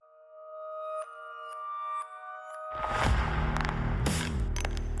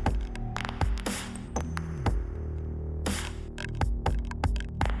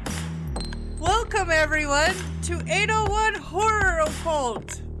Welcome, everyone, to 801 Horror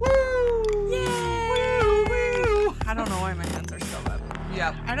Occult. Woo! Yay! Woo! Woo! I don't know why my hands are still up.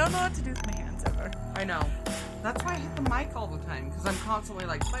 Yep, I don't know what to do with my hands ever. I know. That's why I hit the mic all the time, because I'm constantly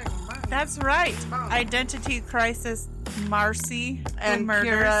like, bang, bang. That's right. Bang. Identity Crisis, Marcy, And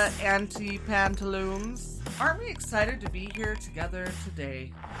murders. Kira Anti-Pantaloons. Aren't we excited to be here together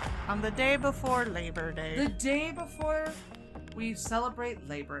today? On the day before Labor Day. The day before we celebrate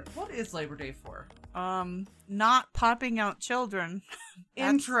Labor. What is Labor Day for? Not popping out children.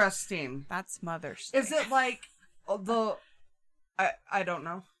 Interesting. That's Mother's Day. Is it like the... I don't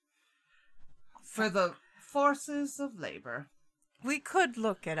know. For the forces of labor. We could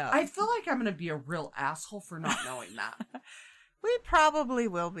look it up. I feel like I'm going to be a real asshole for not knowing that. We probably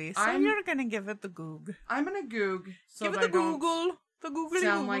will be. So I'm- you're going to give it the goog. I'm going to goog so Give it that the I don't Google. The Googly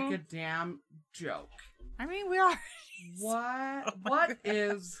sound Google. like a damn joke. I mean, we are. What? Oh my What God.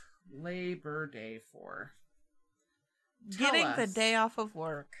 is Labor Day for? Tell Getting the us. day off of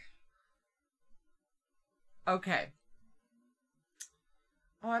work. Okay.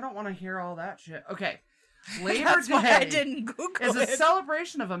 Oh, I don't want to hear all that shit. Okay. Labor That's Day why I didn't Google is a it.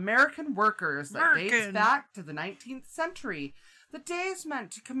 celebration of American workers that dates American. back to the 19th century. The day is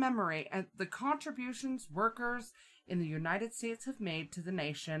meant to commemorate the contributions workers in the United States have made to the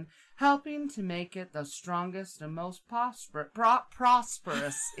nation, helping to make it the strongest and most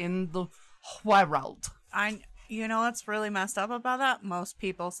prosperous in the world. You know what's really messed up about that? Most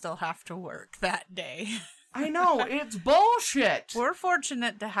people still have to work that day. I know, it's bullshit. We're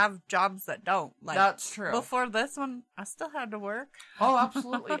fortunate to have jobs that don't. Like, That's true. Before this one, I still had to work. Oh,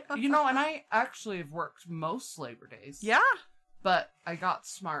 absolutely. You know, and I actually have worked most Labor Days. Yeah, But I got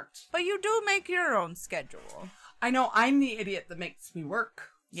smart. but you do make your own schedule. I know, I'm the idiot that makes me work.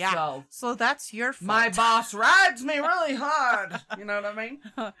 Yeah, so that's your fault. My boss rides me really hard. You know what I mean?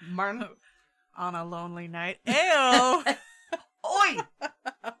 Martin? On a lonely night. Ayo! Oi!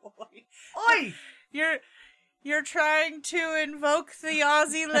 Oi! You're trying to invoke the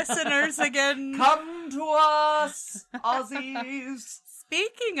Aussie listeners again. Come to us, Aussies.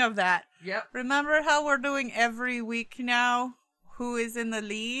 Speaking of that, Yep. remember how we're doing every week now? Who is in the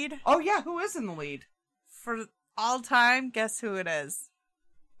lead? Oh, yeah, who is in the lead? For all time, guess who it is?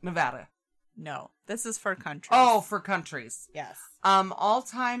 Nevada. No, this is for countries. Oh, for countries. yes. All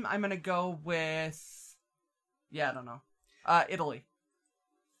time, I'm gonna go with... Yeah, I don't know. Italy.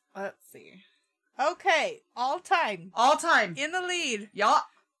 Let's see. Okay, all time. All time. In the lead. Yeah.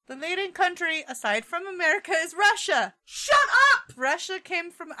 The leading country, aside from America, is Russia. Shut up! Russia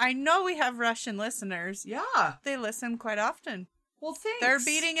came from... I know we have Russian listeners. Yeah. They listen quite often. Well, thanks. They're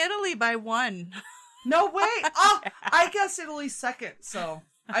beating Italy by 1. No way. Oh, I guess Italy's second. So,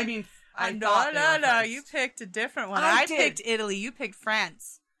 I mean, I thought they were No. first. You picked a different one. I I did. picked Italy. You picked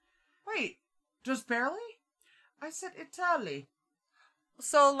France. Wait, just barely? I said Italy.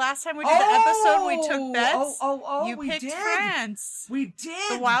 So last time we did the episode, we took bets. Oh, you we picked did. France. We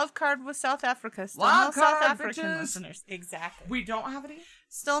did. The wild card was South Africa. Still Wild no South card, African bitches. listeners. Exactly. We don't have any?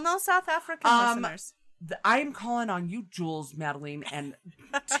 Still no South African listeners. I'm calling on you, Jules, Madeline, and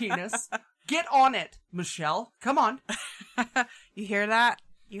Tinas. Get on it, Michelle. Come on. You hear that?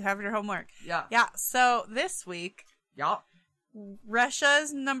 You have your homework. Yeah. Yeah, so this week, Yeah. Russia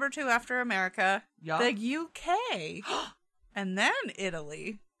is number 2 after America. Yeah. The UK. And then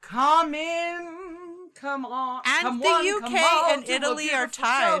Italy. Come in. Come on. And come the on, UK come on and to a Italy are beautiful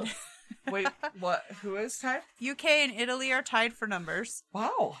tied. show. Wait, what? Who is tied? UK and Italy are tied for numbers.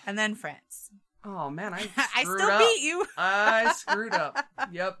 Wow. And then France. Oh, man, I I screwed still up. beat you. I screwed up.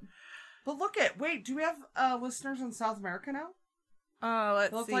 Yep. But look at, wait, do we have listeners in South America now?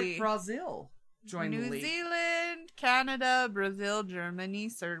 Let's It looks see. like Brazil joined the New league. Zealand, Canada, Brazil, Germany,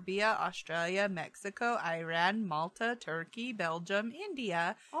 Serbia, Australia, Mexico, Iran, Malta, Turkey, Belgium,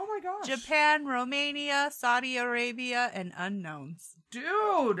 India, Oh my gosh. Japan, Romania, Saudi Arabia, and unknowns.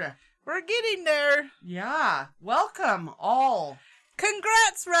 Dude. We're getting there. Yeah. Welcome all.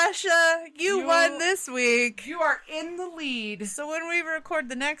 Congrats, Russia! You won this week. You are in the lead. So when we record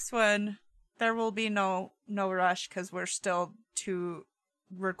the next one, there will be no rush because we're still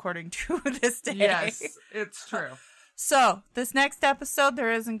recording 2 this day. Yes, it's true. So this next episode,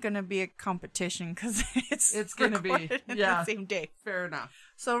 there isn't going to be a competition because It's gonna be- recorded in yeah. the same day. Fair enough.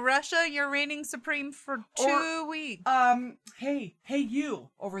 So Russia, you're reigning supreme for 2 weeks. Hey you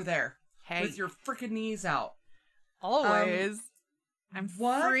over there. Hey, With your freaking knees out. always. I'm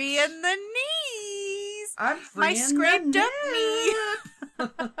what? free in the knees. I'm free My in scraped the up knee.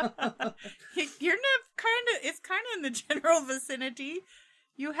 nip. Your nip it's kind of in the general vicinity.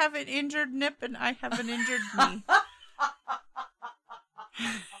 You have an injured nip and I have an injured knee.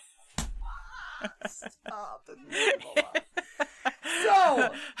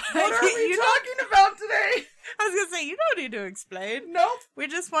 What are we talking about today? I was gonna say, you don't need to explain. Nope. We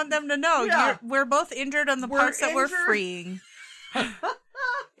just want them to know Yeah. we're both injured on the We're parts that we're injured. freeing.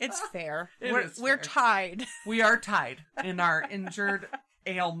 It's fair. It We're is we're fair. tied. We are tied in our injured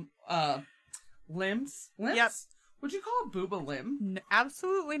limbs. Limbs? Yep. Would you call a boob a limb?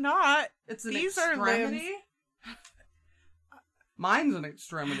 Absolutely not. It's an These are extremity. limbs. Mine's an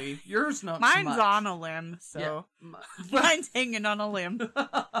extremity. Yours not so Mine's much. on a limb, so mine's hanging on a limb.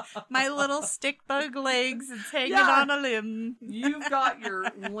 My little stick bug legs, it's hanging Yeah. on a limb. You've got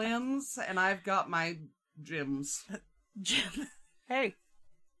your limbs, and I've got my gyms. Jim. Hey,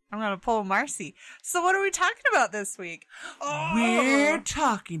 I'm gonna pull Marcy. So what are we talking about this week? We're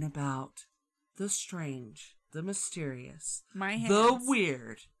talking about the strange, the mysterious, My hands. the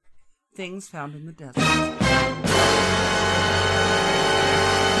weird things found in the desert.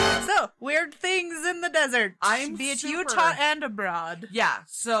 So, weird things in the desert. I'm Be it super- Utah and abroad. Yeah,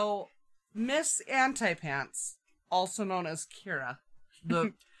 so Miss Antipants, also known as Kira,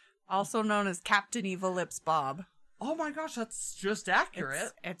 the Also known as Captain Evil Lips Bob. oh my gosh, that's just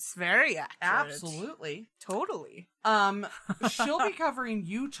accurate. It's very accurate. Absolutely. Totally. She'll be covering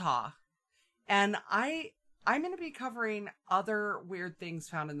Utah, and I'm going to be covering other weird things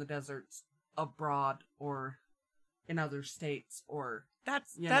found in the deserts abroad or in other states or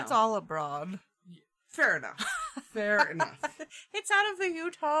That's You that's know. all abroad. fair enough. Fair enough. It's out of the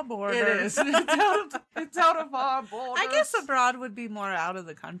Utah border. It is. It's out of our borders. I guess abroad would be more out of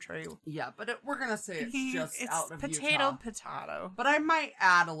the country. Yeah, but we're going to say it's just out of potato, Utah. potato. But I might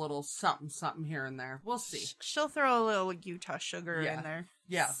add a little something here and there. We'll see. She'll throw a little Utah sugar Yeah. in there.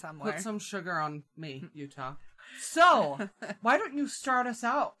 Yeah, somewhere. put some sugar on me, Utah. So, why don't you start us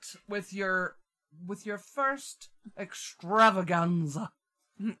out with your first extravaganza?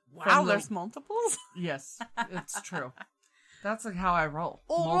 Wow, From the- there's multiples? Yes, it's true. That's like how I roll.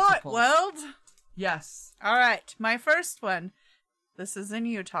 All right, Multiples. well. Yes. All right, my first one. This is in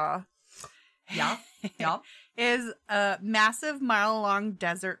Utah. Yeah. Yeah. Is a massive mile-long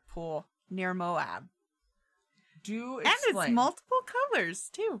desert pool near Moab. Do And explain. it's multiple colors,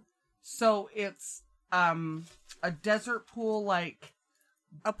 too. So it's a desert pool, like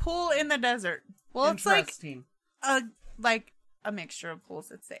A pool in the desert. Well, it's like interesting. a mixture of pools.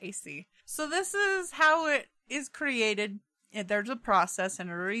 It's the AC. So this is how it is created. There's a process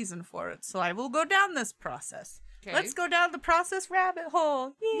and a reason for it. So I will go down this process. Okay. Let's go down the process rabbit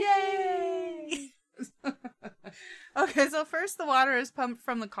hole. Yay! Okay, so first the water is pumped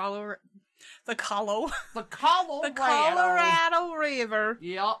from the Colorado The Colorado. River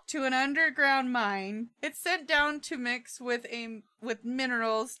Yep. to an underground mine. It's sent down to mix with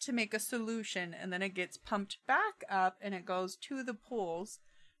minerals to make a solution, and then it gets pumped back up and it goes to the pools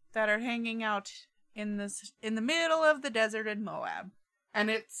that are hanging out in the middle of the desert in Moab. And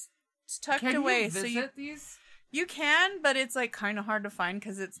it's tucked can away. you visit So these? you can, but it's like kind of hard to find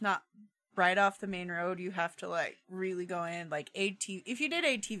because it's not right off the main road. You have to like really go in. Like if you did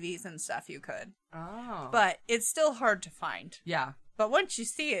ATVs and stuff, you could, Oh. but it's still hard to find. yeah. But once you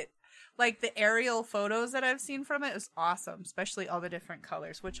see it, like the aerial photos that I've seen from it is awesome, especially all the different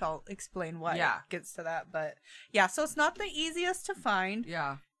colors, which I'll explain why Yeah. it gets to that. But yeah, so it's not the easiest to find,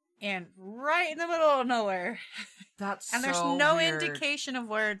 Yeah. and right in the middle of nowhere. That's And there's so no weird. indication of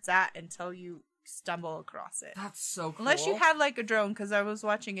where it's at until you stumble across it. That's so cool. Unless you had like a drone, because I was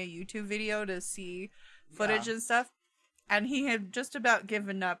watching a YouTube video to see footage and stuff, and he had just about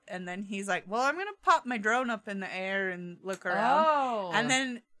given up, and then he's like, well, I'm going to pop my drone up in the air and look around. Oh. And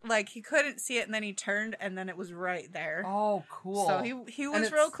then like he couldn't see it, and then he turned, and then it was right there. Oh, cool. So he And was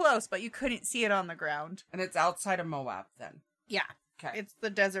it's- real close, but you couldn't see it on the ground. And it's outside of Moab then. Yeah. Okay. It's the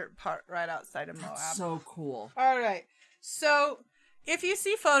desert part right outside of Moab. That's so cool. All right. So if you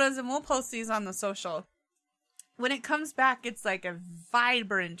see photos, and we'll post these on the social, when it comes back, it's like a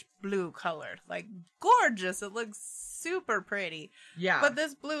vibrant blue color. Like gorgeous. It looks super pretty. Yeah. But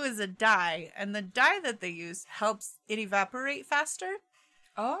this blue is a dye, and the dye that they use helps it evaporate faster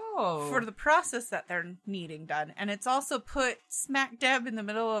for the process that they're needing done. And it's also put smack dab in the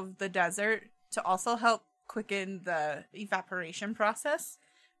middle of the desert to also help quicken the evaporation process.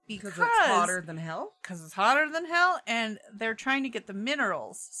 because it's hotter than hell. Because it's hotter than hell, and they're trying to get the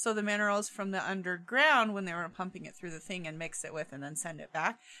minerals. So the minerals from the underground, when they were pumping it through the thing and mix it with and then send it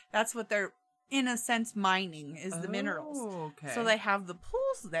back, that's what they're, in a sense, mining, is the minerals. Okay. So they have the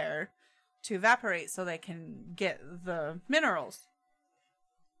pools there to evaporate so they can get the minerals.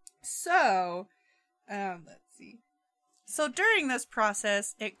 So, let's see. So during this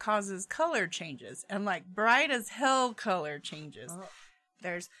process, it causes color changes, and like bright as hell color changes. Oh.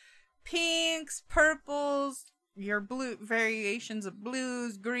 There's pinks, purples, your blue variations of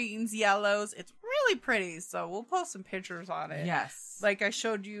blues, greens, yellows. It's really pretty. So we'll post some pictures on it. Yes. Like I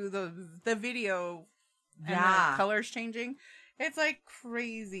showed you the video and the colors changing. It's like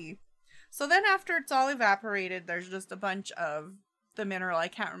crazy. So then after it's all evaporated, there's just a bunch of the mineral. I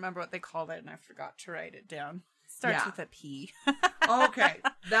can't remember what they called it and I forgot to write it down. Starts with a P. Okay,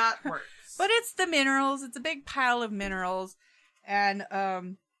 that works. But it's the minerals. It's a big pile of minerals. And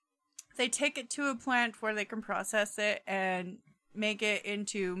they take it to a plant where they can process it and make it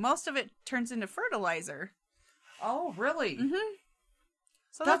into, most of it turns into fertilizer. Oh, really? Mm-hmm.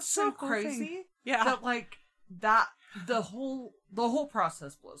 So that's so cool crazy. thing. Yeah. That, like, that, the whole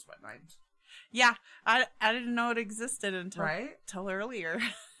process blows my mind. Yeah. I didn't know it existed until earlier.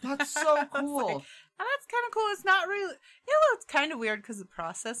 That's so cool. And that's kind of cool. It's not really, it's kind of weird because the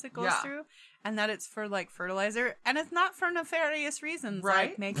process it goes through and that it's for like fertilizer and it's not for nefarious reasons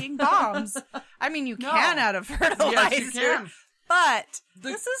like making bombs. I mean, you can out of fertilizer. Yes, you can. But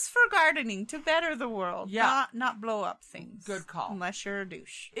this is for gardening to better the world. Yeah. Not blow up things. Good call. Unless you're a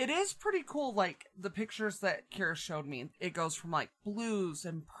douche. It is pretty cool. Like the pictures that Kira showed me, it goes from like blues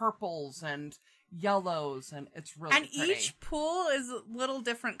and purples and yellows, and it's really pretty. And each pool is a little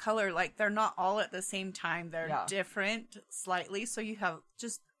different color. Like they're not all at the same time. They're different slightly. So you have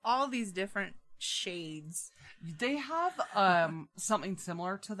just all these different shades. They have something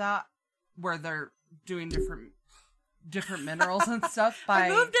similar to that where they're doing different minerals and stuff by I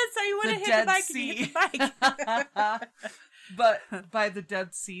moved it so you wouldn't hit the bike and you hit the bike. But by the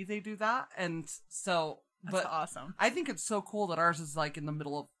Dead Sea they do that, and so that's awesome. I think it's so cool that ours is like in the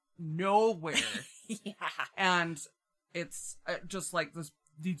middle of nowhere. And it's just like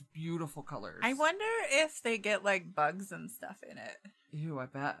these beautiful colors. I wonder if they get like bugs and stuff in it. Ew, I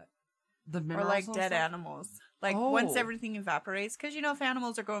bet. The minerals or like dead stuff? Animals. Like once everything evaporates, because you know if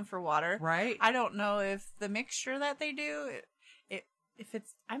animals are going for water, right? I don't know if the mixture that they do, if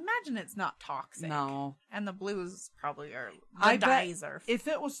it's, I imagine it's not toxic. No, and the blues probably are. If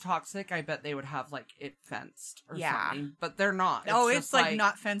it was toxic, I bet they would have like it fenced or something. But they're not. It's like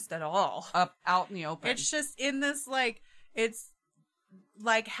not fenced at all. Up out in the open. It's just in this like it's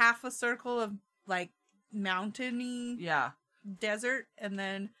like half a circle of like mountainy. Desert, and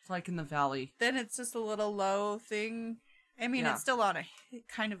then it's like in the valley. Then it's just a little low thing. I mean, it's still on a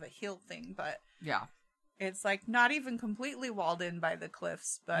kind of a hill thing, but it's like not even completely walled in by the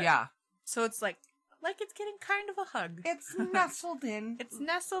cliffs. But so it's like it's getting kind of a hug. It's nestled in. It's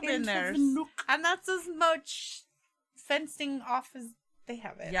nestled in there, and that's as much fencing off as they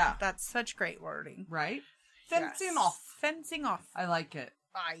have it. Yeah, that's such great wording, right? Fencing off. Fencing off. I like it.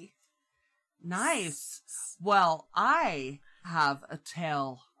 Aye. Nice. Well, I have a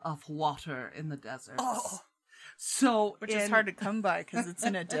tale of water in the desert. So which is hard to come by because it's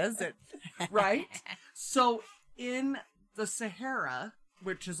in a desert. Right? So in the Sahara,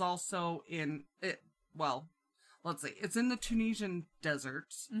 which is also in it, well, let's see, it's in the Tunisian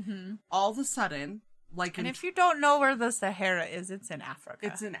deserts. Mm-hmm. All of a sudden, and if you don't know where the Sahara is, it's in Africa.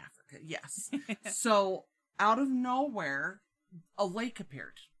 It's in Africa, yes. So out of nowhere, a lake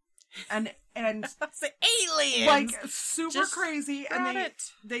appeared. And it's aliens, like super crazy, and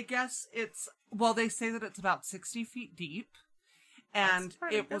they guess it's they say that it's about 60 feet deep, and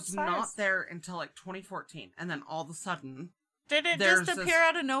it was not there until like 2014, and then all of a sudden, did it just appear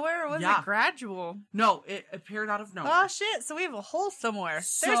out of nowhere, or was it gradual? No, it appeared out of nowhere. Oh shit! So we have a hole somewhere.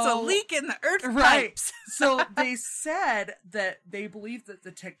 There's a leak in the earth pipes. So they said that they believe that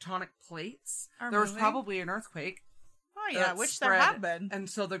the tectonic plates there was probably an earthquake. Oh yeah, which there have been. And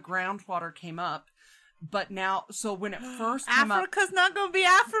so the groundwater came up. But now, so when it first came up... Africa's not going to be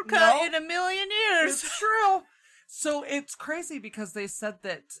Africa in a million years. It's true. So it's crazy because they said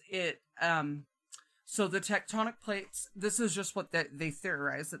that it... so the tectonic plates, this is just what they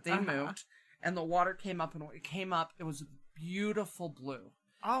theorized, that they moved. And the water came up, and when it came up, it was beautiful blue.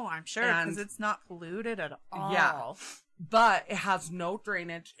 Oh, I'm sure, because it's not polluted at all. Yeah. But it has no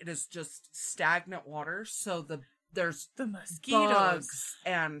drainage. It is just stagnant water. So there's the mosquitoes bugs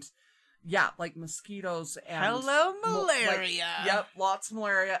and like mosquitoes and hello malaria. Lots of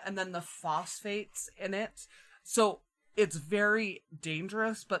malaria, and then the phosphates in it. So it's very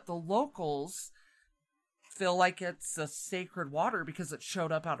dangerous, but the locals feel like it's a sacred water because it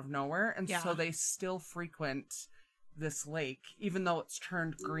showed up out of nowhere, and so they still frequent this lake, even though it's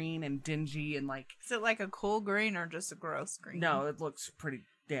turned green and dingy and like. Is it like a cool green or just a gross green? No, it looks pretty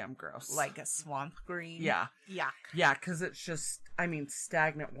damn gross. Like a swamp green? Yeah. Yuck. Yeah, because it's just,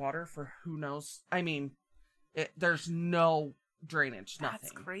 stagnant water for who knows. There's no drainage, nothing.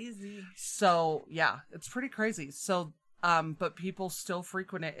 That's crazy. So, yeah, it's pretty crazy. So, but people still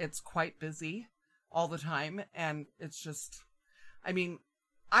frequent it. It's quite busy. all the time, and it's just, I mean,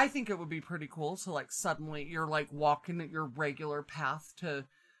 I think it would be pretty cool. So, like, suddenly you're, like, walking your regular path to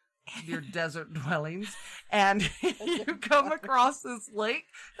your desert dwellings, and you come across this lake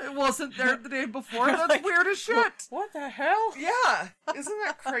that wasn't there the day before. That's like, weird as shit. What the hell? Yeah. Isn't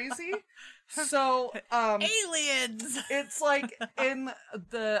that crazy? So, aliens! It's like in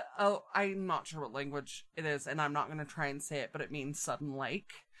the, I'm not sure what language it is, and I'm not going to try and say it, but it means sudden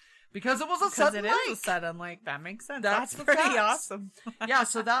lake. Because it was a sudden lake. It is a sudden lake. That makes sense. That's pretty awesome. Yeah,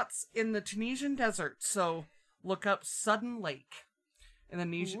 so that's in the Tunisian desert. So look up Sudden Lake in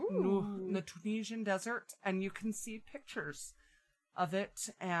the Tunisian desert, and you can see pictures of it,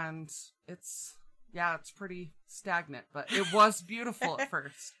 and it's pretty stagnant, but it was beautiful at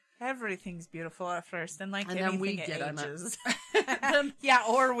first. Everything's beautiful at first, and anything, then we get ages.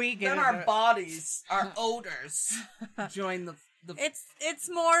 Or we get then our bodies, our odors, join the. It's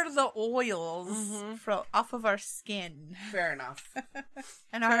more the oils off of our skin. Fair enough.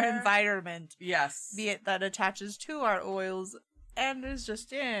 And our environment. Yes. Be it that attaches to our oils and is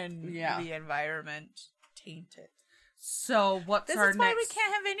just in the environment. Tainted. So what's our next... This is why we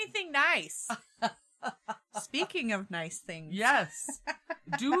can't have anything nice. Speaking of nice things. Yes.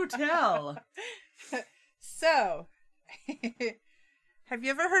 Do tell. So, have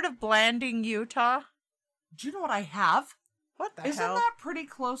you ever heard of Blanding, Utah? Do you know what I have? What the hell? Isn't that pretty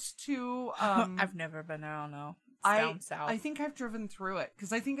close to... I've never been there, I don't know. It's down south. I think I've driven through it,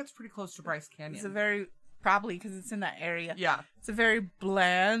 because I think it's pretty close to Bryce Canyon. It's probably because it's in that area. Yeah. It's a very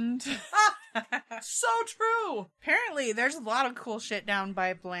bland... So true! Apparently, there's a lot of cool shit down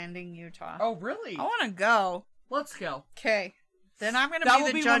by Blanding, Utah. Oh, really? I want to go. Let's go. Okay. Then I'm going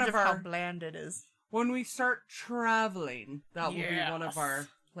to be the judge of how bland it is. When we start traveling, that will be one of our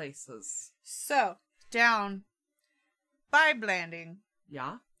places. So, down by Blanding.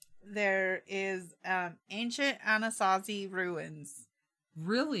 Yeah? There is ancient Anasazi ruins.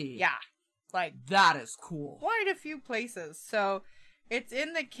 Really? Yeah. Like, that is cool. Quite a few places. So, it's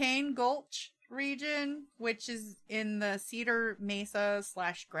in the Cane Gulch region, which is in the Cedar Mesa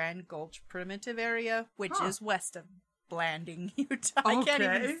 / Grand Gulch primitive area, which is west of Blanding, Utah. Okay. I can't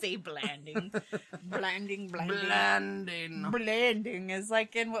even say Blanding. Blanding. Blanding is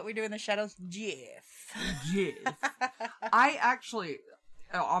like in What We Do in the Shadows, Jeff. I actually,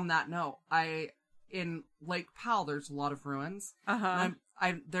 on that note, in Lake Powell, there's a lot of ruins.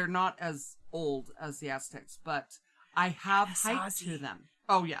 They're not as old as the Aztecs, but I have hiked to them.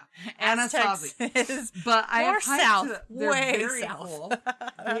 Oh, yeah. Anasazi. But I have hiked south. to them. They're way very south. cool.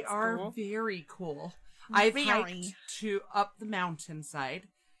 They are very cool. I've hiked up the mountainside.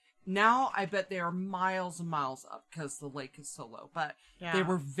 Now, I bet they are miles and miles up because the lake is so low. But they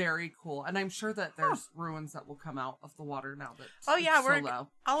were very cool. And I'm sure that there's ruins that will come out of the water now that it's so low.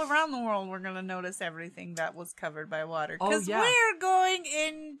 All around the world, we're going to notice everything that was covered by water. Because we're going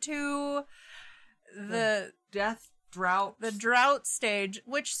into the drought stage,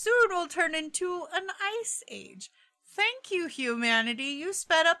 which soon will turn into an ice age. Thank you, humanity. You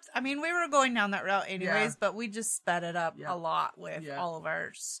sped up. I mean, we were going down that route anyways, but we just sped it up a lot with all of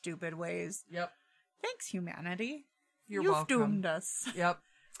our stupid ways. Yep. Thanks, humanity. You've welcome. Doomed us. Yep.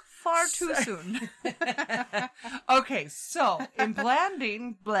 Far too soon. Okay, so in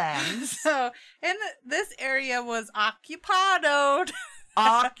Blanding, So, this area was occupadoed.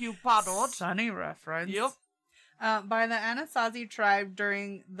 Sunny reference. Yep. By the Anasazi tribe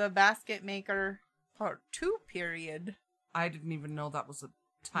during the Basket Maker Part 2 period. I didn't even know that was a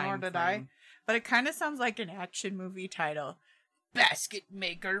time Nor did frame. I. But it kind of sounds like an action movie title. Basket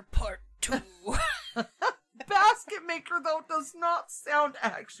Maker Part 2. Basket Maker, though, does not sound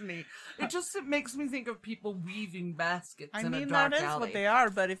actiony. It makes me think of people weaving baskets in a dark alley. That is what they are,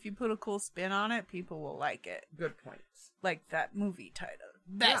 but if you put a cool spin on it, people will like it. Good points. Like that movie title.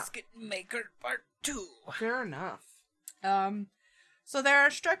 Basket Maker Part 2. Fair enough. So there are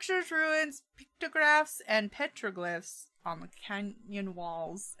structures, ruins, pictographs, and petroglyphs on the canyon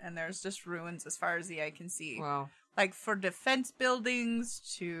walls, and there's just ruins as far as the eye can see. Wow. Like for defense buildings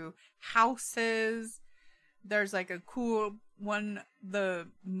to houses. There's like a cool one, the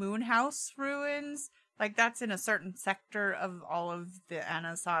Moon House ruins. Like that's in a certain sector of all of the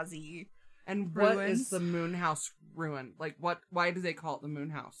Anasazi And ruins. What is the Moon House ruin? Like why do they call it the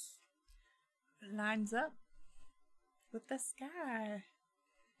Moon House? Lines up with the sky.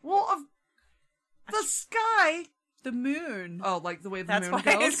 Well, the sky? The moon. Oh, like the way the That's moon goes?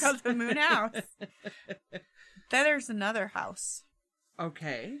 That's why it's called the Moon House. Then there's another house.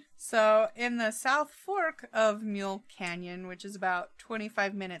 Okay. So, in the South Fork of Mule Canyon, which is about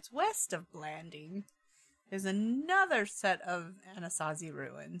 25 minutes west of Blanding, is another set of Anasazi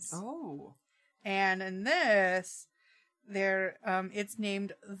ruins. Oh. And in this, it's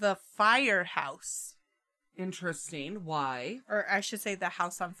named the Firehouse. Interesting. Why? Or I should say the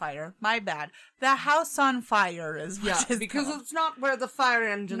House on Fire. My bad. The House on Fire is what it's because called. it's not where the fire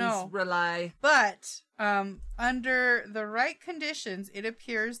engines rely. But under the right conditions, it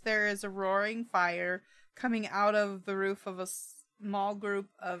appears there is a roaring fire coming out of the roof of a small group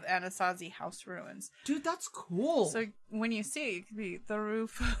of Anasazi house ruins. Dude, that's cool. So when you see it, it could be the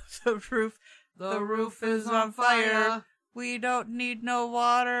roof is on fire. We don't need no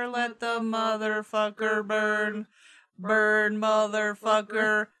water, let the motherfucker burn. Burn,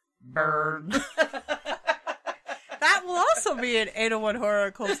 motherfucker, burn. That will also be an 801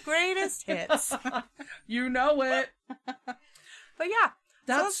 Horacle's greatest hits. You know it. But yeah,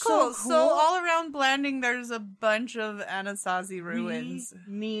 that's so cool. So all around Blanding, there's a bunch of Anasazi ruins.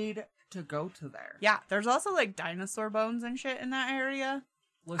 We need to go to there. Yeah, there's also like dinosaur bones and shit in that area.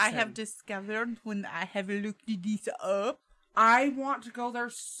 Listen, I have discovered when I have looked these up. I want to go there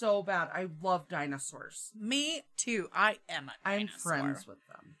so bad. I love dinosaurs. Me too. I am a dinosaur. I'm friends with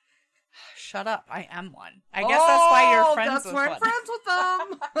them. Shut up. I am one. I guess that's why you're friends with one. That's why I'm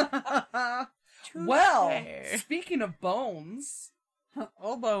friends with them. Well, speaking of bones.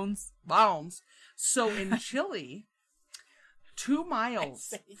 Oh, bones. Bones. So in Chile, 2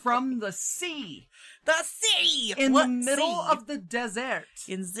 miles from the sea. The sea! In the middle of the desert.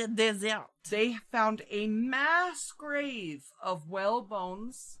 In the desert. They found a mass grave of whale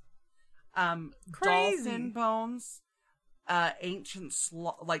bones, dolphin bones, ancient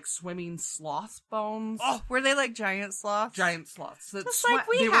swimming sloth bones. Oh, were they like giant sloths? Giant sloths. Just like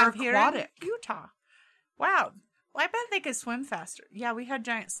we have here in Utah. Wow. Well, I bet they could swim faster. Yeah, we had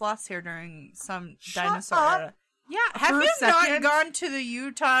giant sloths here during some dinosaur era. Yeah, have you not gone to the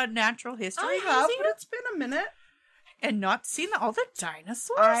Utah Natural History Museum? I have, but it's been a minute. And not seen all the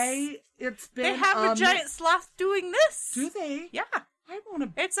dinosaurs? They have a giant sloth doing this. Do they? Yeah.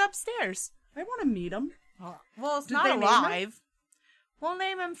 It's upstairs. I want to meet him. Well, it's not alive. We'll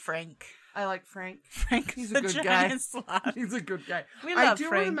name him Frank. I like Frank. Frank, he's a good guy. Sloth. He's a good guy. I do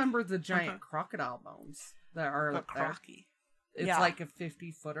remember the giant crocodile bones that are up there. It's like a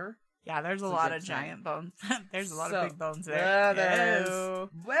 50-footer. Yeah, there's a lot of giant bones. There's a lot of big bones there. Yeah, there is.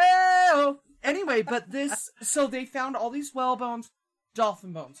 Well, anyway, but so they found all these whale bones,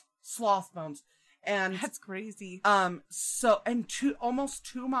 dolphin bones, sloth bones, and that's crazy. Almost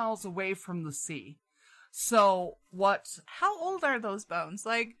 2 miles away from the sea. So how old are those bones?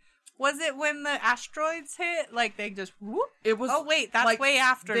 Like, was it when the asteroids hit? Like, they just whoop? It was. Oh wait, that's way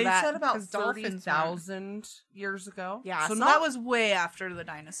after that. They said about 30,000 years ago. Yeah, so that was way after the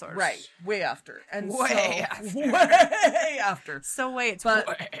dinosaurs. Right, way after, and way after. So wait, but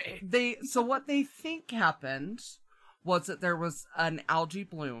So what they think happened was that there was an algae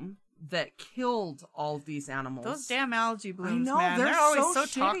bloom that killed all of these animals. Those damn algae blooms, I know, man. They're always so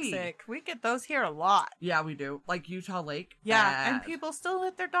toxic. We get those here a lot. Yeah, we do. Like Utah Lake. Yeah, bad. and people still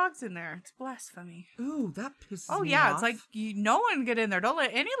let their dogs in there. It's blasphemy. Ooh, that pisses me off. Oh, yeah, it's like, no one get in there. Don't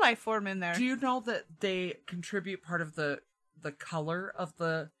let any life form in there. Do you know that they contribute part of the color of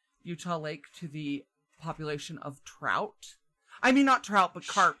the Utah Lake to the population of trout? I mean, not trout, but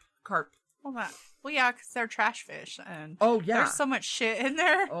carp. Well, yeah, because they're trash fish, and there's so much shit in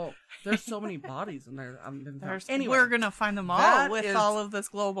there. Oh, there's so many bodies in there. Anyway, we're gonna find them all with all of this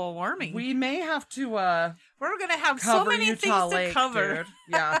global warming. We may have to. We're gonna have so many Utah things Lake, to cover. Dude.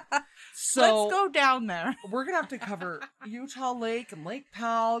 Yeah, so let's go down there. We're gonna have to cover Utah Lake and Lake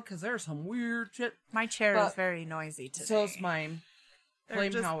Powell because there's some weird shit. My chair is very noisy today. So's mine.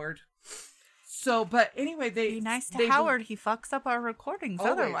 Blame Howard. So, but anyway, be nice to Howard. He fucks up our recordings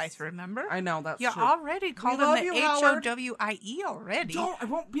otherwise, remember? I know, that's true. You already called him the HOWIE already. I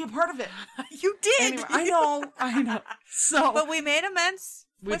won't be a part of it. You did. Anyway, I know. So, but we made amends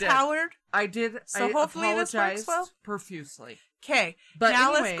with Howard. I did. So hopefully this works well. Profusely. Okay, but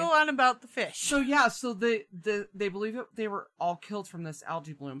now let's go on about the fish. So yeah, they believe they were all killed from this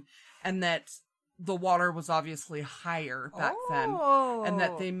algae bloom, and that the water was obviously higher back then, and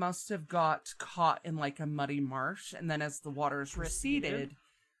that they must have got caught in like a muddy marsh, and then as the waters receded,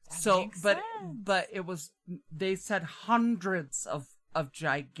 but it was, they said hundreds of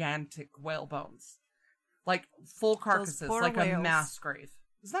gigantic whale bones, like full carcasses, like whales. A mass grave.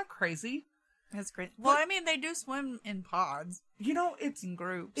 Isn't that crazy? That's great. Well, I mean, they do swim in pods. You know, it's in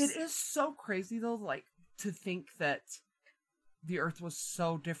groups. It is so crazy though, like to think that the Earth was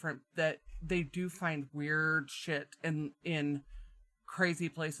so different that they do find weird shit in crazy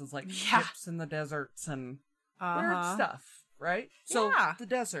places like ships in the deserts and weird stuff, right? So the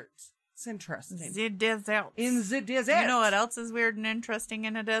deserts. It's interesting. The desert. In the desert. You know what else is weird and interesting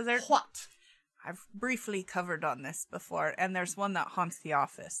in a desert? What? I've briefly covered on this before, and there's one that haunts the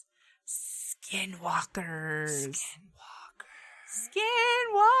office. Skinwalkers.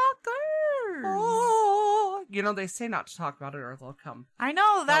 Oh, they say not to talk about it or they'll come. I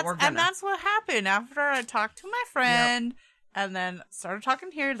know, that's what happened after I talked to my friend and then started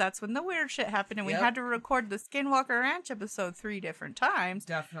talking here. That's when the weird shit happened, and we had to record the Skinwalker Ranch episode 3 different times.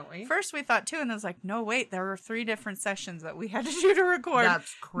 Definitely. First we thought 2, and I was like, no, wait, there were 3 different sessions that we had to do to record.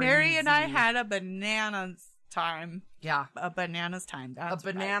 That's crazy. Mary and I had a bananas time. Yeah. A bananas time. That's a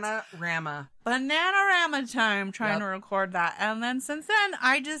banana rama. Banana-rama time trying to record that. And then since then,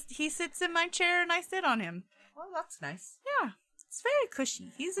 he sits in my chair and I sit on him. Well, that's nice. Yeah. It's very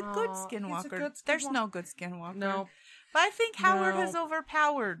cushy. He's a good skinwalker. There's no good skinwalker. No. But I think Howard has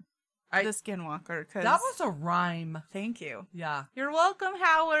overpowered the skinwalker. That was a rhyme. Thank you. Yeah. You're welcome,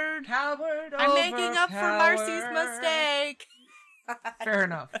 Howard. I'm making up for Marcy's mistake. Fair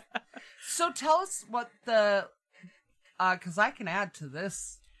enough. So tell us what because I can add to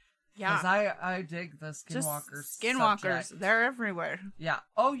this. Yeah. Because I dig the skinwalkers. Skinwalkers. Subject. They're everywhere. Yeah.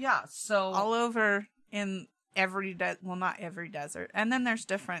 Oh, yeah. So. All over in every, not every desert. And then there's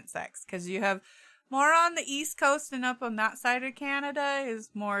different sects. Because you have more on the East Coast and up on that side of Canada is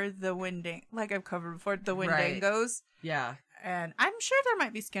more the like I've covered before, the Wendigos. Right. Yeah. And I'm sure there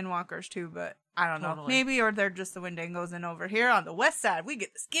might be skinwalkers too, but I don't know. Maybe, or they're just the Wendigos, and over here on the west side, we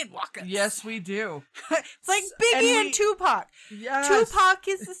get the skinwalkers. Yes, we do. It's like Biggie and Tupac. Yes. Tupac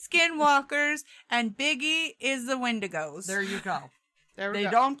is the skinwalkers, and Biggie is the Wendigos. There you go. They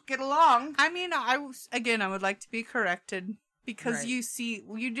don't get along. I mean, I would like to be corrected, because you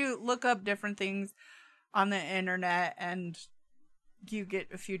do look up different things on the internet, and you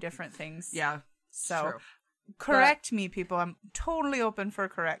get a few different things. Yeah. So. True. Correct me, people. I'm totally open for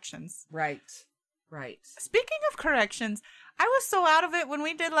corrections. Right. Speaking of corrections, I was so out of it when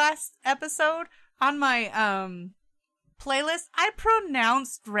we did last episode on my playlist. I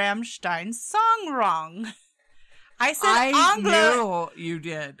pronounced Rammstein's song wrong. I said I knew you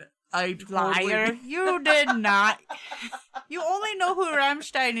did. I totally liar. You did not. You only know who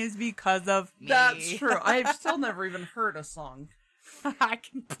Rammstein is because of me. That's true. I've still never even heard a song. I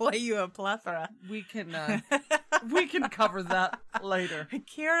can play you a plethora. We can cover that later.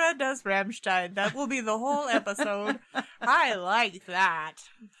 Kira does Rammstein. That will be the whole episode. I like that.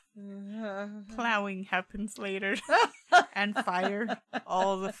 Plowing happens later. And fire.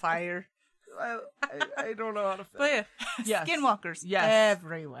 All the fire. I don't know how to feel. But yeah, skinwalkers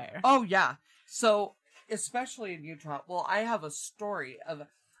everywhere. Oh, yeah. So, especially in Utah. Well, I have a story of...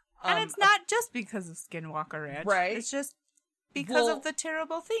 and it's not just because of Skinwalker Ranch. Right. It's just... because of the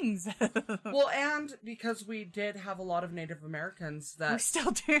terrible things. Well, and because we did have a lot of Native Americans that... We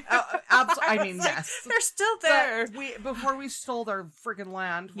still do. I mean, yes. They're still there. Before we stole their friggin'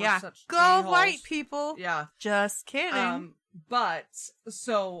 land, we're such Go a-holes. white people. Yeah. Just kidding. But,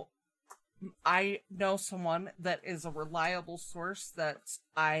 so, I know someone that is a reliable source that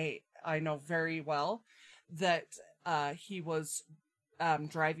I know very well, that he was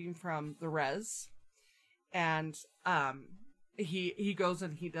driving from the res, and... He goes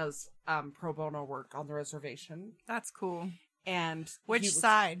and he does pro bono work on the reservation. That's cool. And which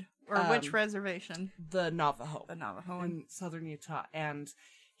side or which reservation? The Navajo. The Navajo in southern Utah. And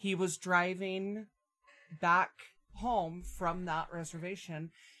he was driving back home from that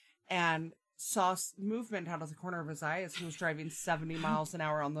reservation and saw movement out of the corner of his eye as he was driving 70 miles an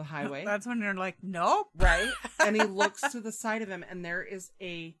hour on the highway. That's when you're like, nope. Right? And he looks to the side of him and there is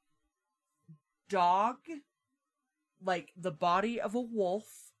a dog, like the body of a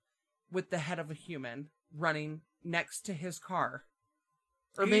wolf with the head of a human running next to his car.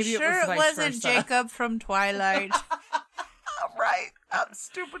 Or maybe it wasn't Jacob from Twilight. Right. That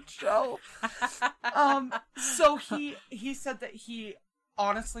stupid show. So he said that he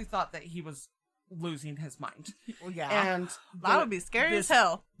honestly thought that he was losing his mind. Well, yeah. And that would be scary as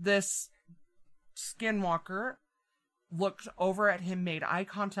hell. This skinwalker looked over at him, made eye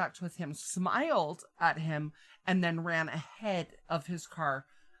contact with him, smiled at him, and then ran ahead of his car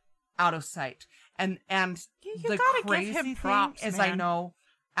out of sight. And the crazy thing is, I know,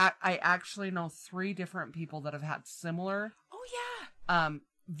 I actually know 3 different people that have had similar. Oh yeah.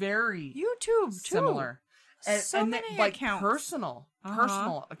 Very YouTube similar. Too. So many like accounts. personal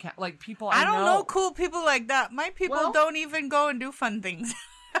account, like people I don't know cool people like that. My people don't even go and do fun things.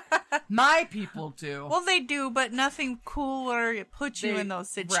 My people do. Well, they do, but nothing cool or put you in those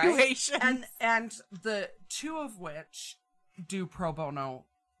situations. Right. And the 2 of which do pro bono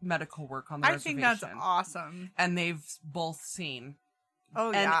medical work on the reservation. I think that's awesome. And they've both seen.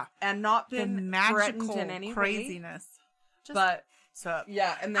 Oh, yeah. And not been the magical threatened in any craziness. way. But sup.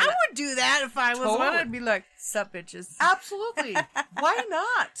 Yeah, and then I would do that if I was one. I'd be like, sup, bitches. Absolutely. Why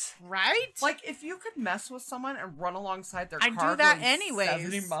not? Right? Like, if you could mess with someone and run alongside their car, I do that going anyways.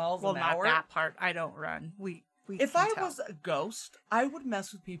 70 miles an hour. Well, not that part. I don't run. If I was a ghost, I would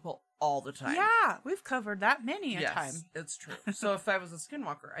mess with people all the time. Yeah, we've covered that many a time. Yes, it's true. So if I was a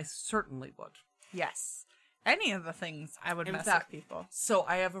skinwalker, I certainly would. Yes. Any of the things I would mess with people. So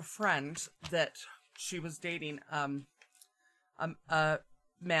I have a friend that she was dating a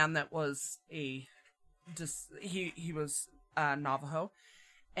man that was he was Navajo,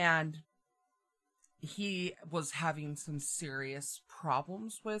 and he was having some serious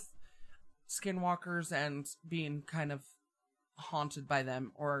problems with skinwalkers and being kind of haunted by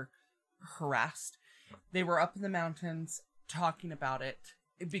them or harassed. They were up in the mountains talking about it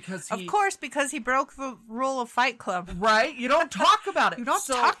because he broke the rule of Fight Club. Right? You don't talk about it. You don't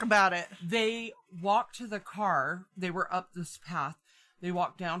talk about it. They walked to the car. They were up this path. They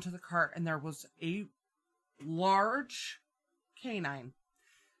walked down to the car, and there was a large canine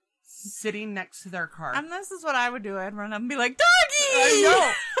sitting next to their car. And this is what I would do. I'd run up and be like, doggy! I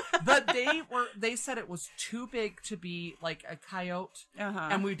know. But they said it was too big to be like a coyote.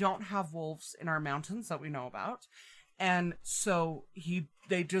 And we don't have wolves in our mountains that we know about. And so he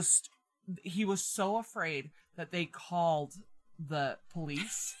was so afraid that they called the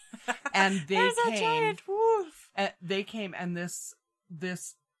police, and they came. A giant wolf. They came, and this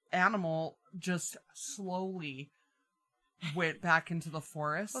animal just slowly went back into the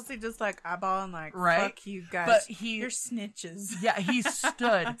forest. Was he just like eyeballing, like, right? Fuck you guys, but you're snitches. Yeah, he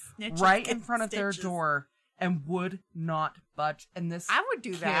stood right in front of their door and would not budge. And this I would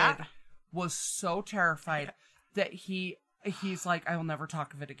do that. Was so terrified that he's like, I will never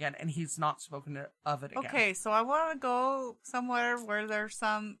talk of it again, and he's not spoken of it again. Okay, so I want to go somewhere where there's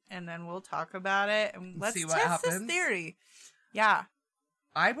some, and then we'll talk about it, and let's see what test happens. this theory. Yeah.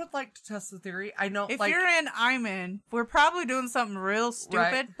 I would like to test the theory. I know, if you're in, I'm in. We're probably doing something real stupid,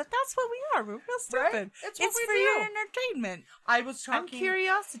 right. But that's what we are. We're real stupid. Right? It's for your entertainment. I'm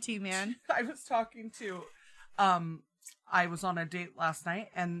curiosity, man. I was talking to, I was on a date last night,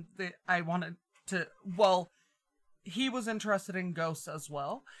 and I wanted to, he was interested in ghosts as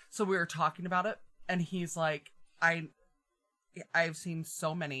well, so we were talking about it, and he's like, I've seen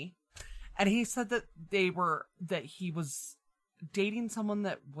so many, and he said that he was dating someone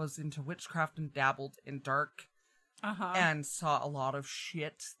that was into witchcraft and dabbled in dark, and saw a lot of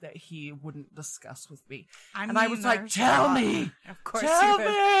shit that he wouldn't discuss with me. I was like, tell me! Of course tell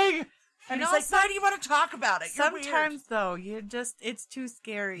me! And he's like, why do you want to talk about it? Sometimes, though, it's too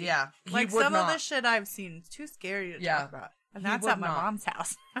scary. Yeah. Like, some of the shit I've seen, it's too scary to talk about. And that's at my mom's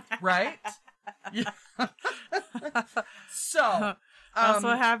house. Right? Yeah. So. That's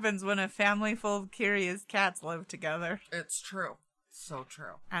what happens when a family full of curious cats live together. It's true. So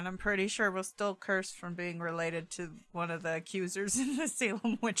true. And I'm pretty sure we're still cursed from being related to one of the accusers in the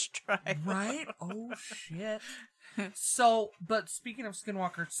Salem witch trial. Right? Oh, shit. So, but speaking of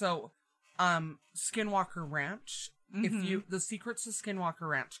Skinwalker, Skinwalker Ranch, The Secrets of Skinwalker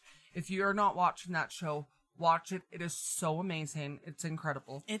Ranch, if you're not watching that show, watch it. It is so amazing. It's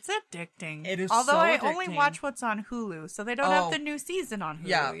incredible. It's addicting. It is Although so I addicting. only watch what's on Hulu, so they don't have the new season on Hulu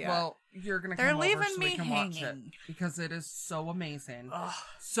yet. Well, you're going to come They're over leaving so me we can hanging. watch it, because it is so amazing. Ugh.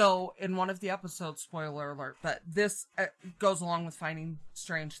 So, in one of the episodes, spoiler alert, but this goes along with finding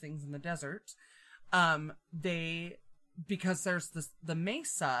strange things in the desert, because there's the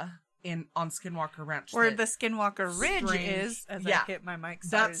mesa on Skinwalker Ranch. Where the Skinwalker Ridge is, as I hit my mic.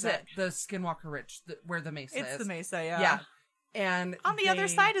 That's it. The Skinwalker Ridge, where the mesa is. It's the mesa, yeah. Yeah. And on the other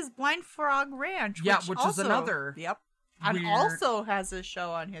side is Blind Frog Ranch. Which is another. Yep. And also has a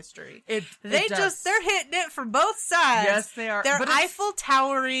show on history. They're hitting it from both sides. Yes, they are. They're Eiffel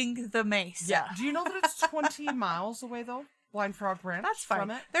towering the mesa. Yeah. Do you know that it's 20 miles away, though? Blind Frog Ranch. That's fine.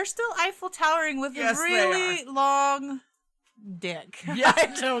 From it? They're still Eiffel towering with a really long dick. Yeah. I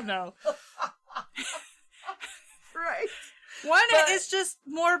don't know. Right. One is just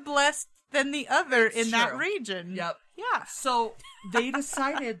more blessed than the other in that region. Yep. Yeah. So they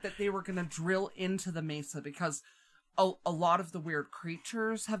decided that they were going to drill into the mesa because a lot of the weird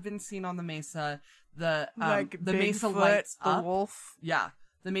creatures have been seen on the mesa. The mesa lights up. The wolf. Yeah.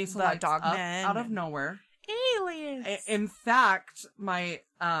 The mesa lights up out of nowhere. Aliens. In fact, my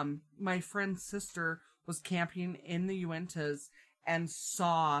friend's sister was camping in the Uintas and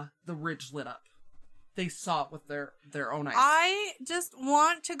saw the ridge lit up. They saw it with their own eyes. I just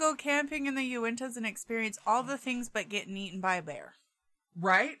want to go camping in the Uintas and experience all the things but getting eaten by a bear.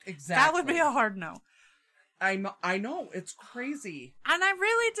 Right? Exactly. That would be a hard no. I know. It's crazy. And I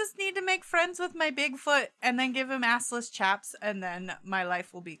really just need to make friends with my Bigfoot and then give him assless chaps, and then my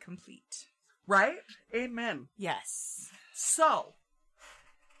life will be complete. Right? Amen. Yes. So,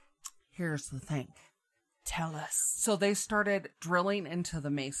 here's the thing. Tell us. So they started drilling into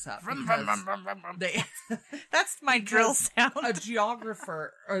the mesa. That's my drill sound. A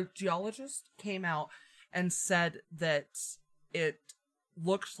geologist came out and said that it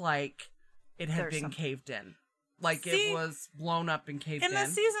looked like it had been caved in. Like it was blown up and caved in. In the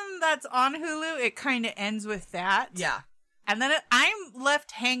season that's on Hulu, it kind of ends with that. Yeah. And then I'm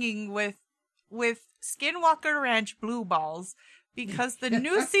left hanging with Skinwalker Ranch Blue Balls because the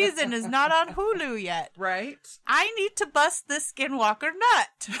new season is not on Hulu yet. Right. I need to bust this Skinwalker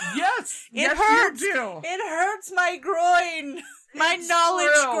nut. Yes. It hurts. You do. It hurts my groin. My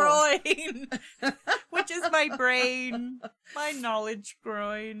knowledge groin. Which is my brain. My knowledge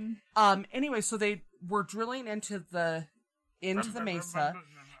groin. Anyway, so they were drilling into the mesa,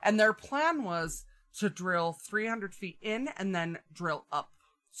 and their plan was to drill 300 feet in and then drill up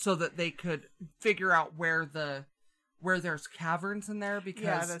so that they could figure out where there's caverns in there,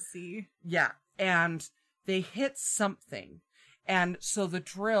 because the sea. Yeah, and they hit something, and so the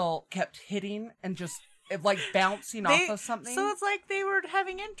drill kept hitting and just like bouncing off of something. So it's like they were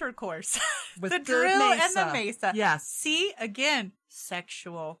having intercourse with the drill mesa. and the mesa. Yes. See, again,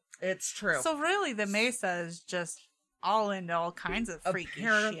 sexual. It's true. So really, the mesa is just all into all kinds of freaky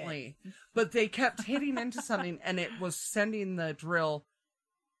apparently shit. But they kept hitting into something, and it was sending the drill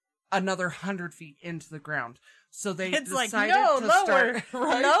another 100 feet into the ground. So they decided to start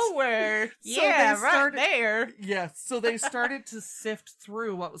right? lower. So yeah, they started, right there. Yes. So they started to sift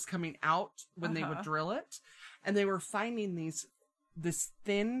through what was coming out when they would drill it, and they were finding this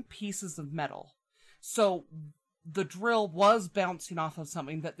thin pieces of metal. So the drill was bouncing off of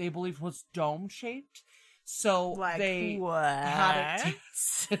something that they believed was dome shaped. So like they what? had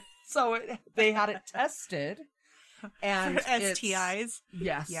it. They had it tested. And for STIs.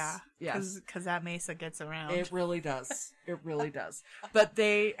 Yes. Yeah. Yes. Because that mesa gets around. It really does. It really does. But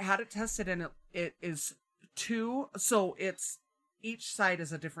they had it tested, and it is so it's each side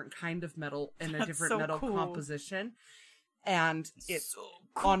is a different kind of metal and a different metal composition. And it's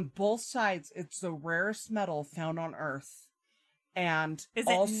on both sides, it's the rarest metal found on Earth. And is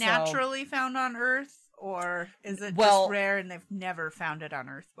also, it naturally found on Earth? Or is it just rare and they've never found it on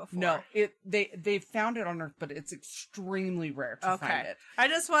Earth before? No, they've found it on Earth, but it's extremely rare to find it. I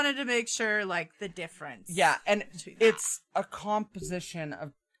just wanted to make sure, like, the difference. Yeah, and it's a composition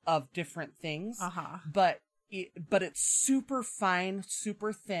of different things. But it's super fine,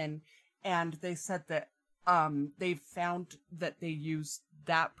 super thin, and they said that they found that they used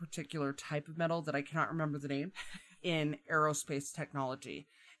that particular type of metal that I cannot remember the name in aerospace technology.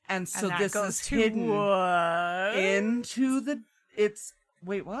 And so this is hidden into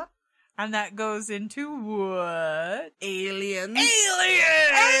wait, what? And that goes into what? Aliens.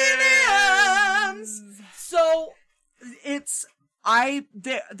 So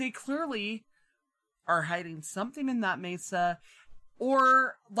they clearly are hiding something in that mesa,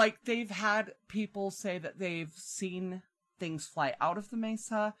 or like they've had people say that they've seen things fly out of the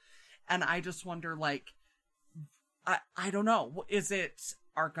mesa, and I just wonder, like, I don't know, is it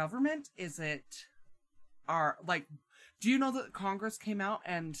our government? Is it do you know that Congress came out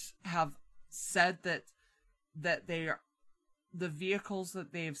and have said that they are, the vehicles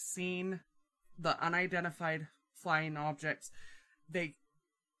that they've seen, the unidentified flying objects, they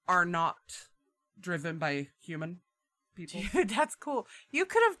are not driven by human people? Dude, that's cool. You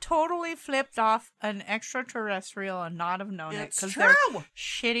could have totally flipped off an extraterrestrial and not have known it. It's true. They're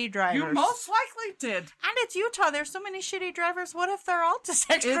shitty drivers. You most likely did. And it's Utah. There's so many shitty drivers. What if they're all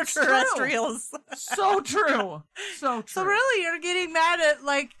just extraterrestrials? So true. So true. So really, you're getting mad at,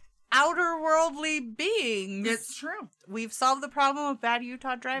 like, outer worldly beings. It's true. We've solved the problem of bad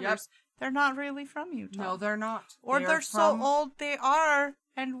Utah drivers. Yep. They're not really from Utah. No, they're not. Or they're so old they are,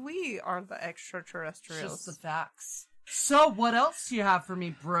 and we are the extraterrestrials. Just the facts. So, what else do you have for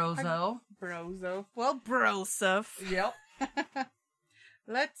me, Brozo? Brozo. Well, Broseph. Yep.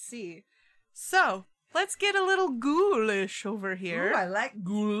 Let's see. So, let's get a little ghoulish over here. Ooh, I like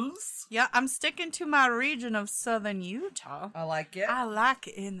ghouls. Yeah, I'm sticking to my region of southern Utah. I like it. I like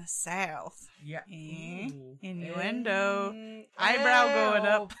it in the south. Yeah. Innuendo. Eyebrow going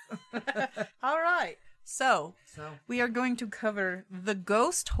up. All right. So, we are going to cover the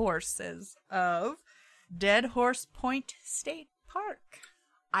ghost horses of Dead Horse Point State Park.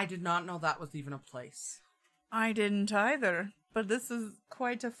 I did not know that was even a place. I didn't either, but this is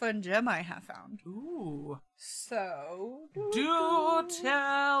quite a fun gem I have found. Ooh. So, do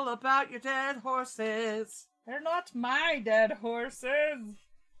tell about your dead horses. They're not my dead horses.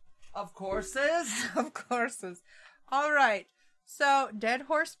 Of courses. Of courses. All right. So, Dead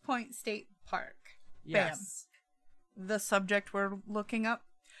Horse Point State Park. Yes. Bam. The subject we're looking up.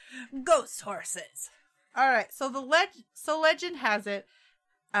 Ghost horses. All right. So legend has it,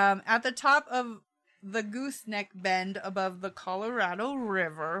 at the top of the Gooseneck Bend above the Colorado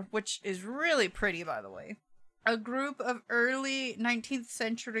River, which is really pretty, by the way, a group of early 19th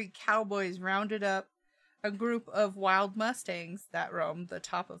century cowboys rounded up a group of wild Mustangs that roamed the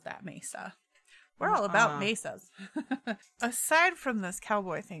top of that mesa. We're all about mesas. Aside from this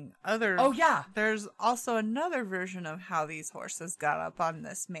cowboy thing, there's also another version of how these horses got up on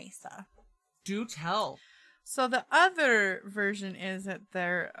this mesa. Do tell. So the other version is that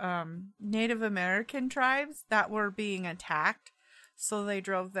they're Native American tribes that were being attacked, so they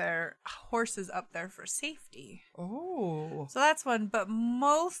drove their horses up there for safety. Oh. So that's one, but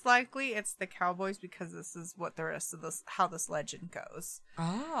most likely it's the cowboys because this is what the rest of how this legend goes.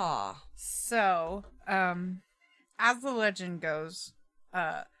 Ah. So, as the legend goes,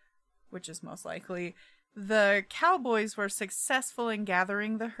 which is most likely, the cowboys were successful in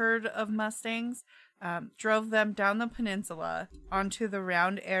gathering the herd of Mustangs, drove them down the peninsula onto the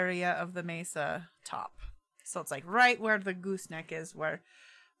round area of the mesa top. So it's like right where the Gooseneck is, where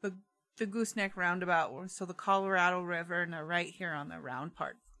the Gooseneck roundabout, so the Colorado River, and they're right here on the round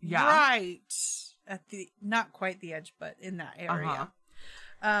part. Yeah. Right at the, not quite the edge, but in that area.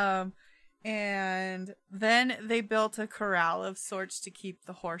 And then they built a corral of sorts to keep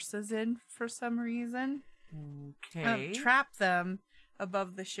the horses in for some reason. Okay. Trapped them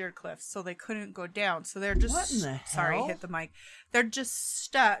above the sheer cliffs so they couldn't go down. So they're just... What in the hell? Sorry, hit the mic. They're just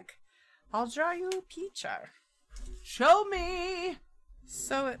stuck. I'll draw you a picture. Show me.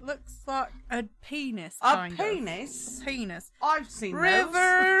 So it looks like a penis. A penis? Penis. I've seen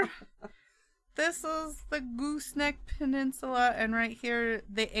River. those. This is the Gooseneck Peninsula, and right here,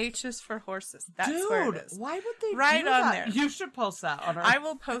 the H is for horses. That's where it is. Why would they right do on that? there? You should post that on our... I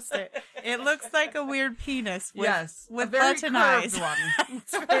will post it. It looks like a weird penis with, with very button eyes. One.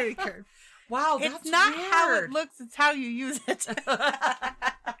 It's very curved. Wow, that's it's not weird. how it looks; it's how you use it.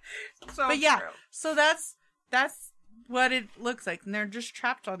 So but yeah, true. so that's what it looks like, and they're just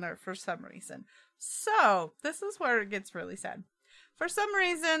trapped on there for some reason. So this is where it gets really sad. For some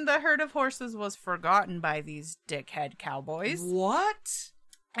reason, the herd of horses was forgotten by these dickhead cowboys. What?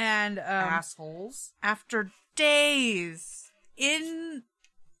 And assholes. After days in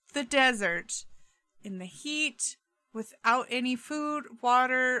the desert, in the heat, without any food,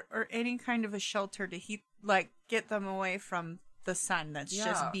 water, or any kind of a shelter to get them away from the sun that's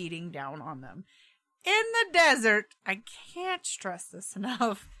just beating down on them. In the desert, I can't stress this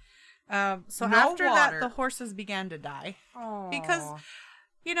enough. So no after water. that, the horses began to die. Aww. Because,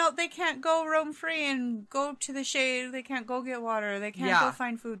 they can't go roam free and go to the shade. They can't go get water. They can't go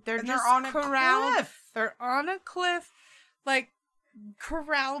find food. They're on corralled. a cliff. They're on a cliff,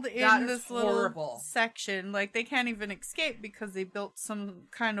 corralled in this little section. They can't even escape because they built some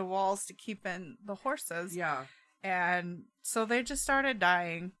kind of walls to keep in the horses. Yeah. And so they just started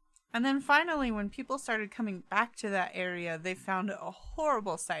dying. And then finally, when people started coming back to that area, they found a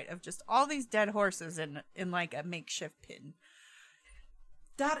horrible sight of just all these dead horses in a makeshift pen.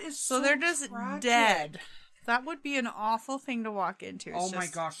 That is so they're just tragic. Dead. That would be an awful thing to walk into. It's my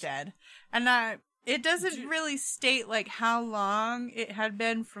gosh. Dead. And it doesn't really state how long it had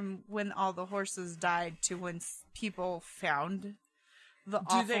been from when all the horses died to when people found the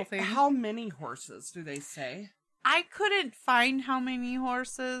awful thing. How many horses do they say? I couldn't find how many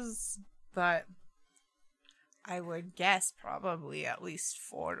horses, but I would guess probably at least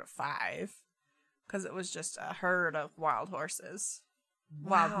 4 to 5, because it was just a herd of wild horses.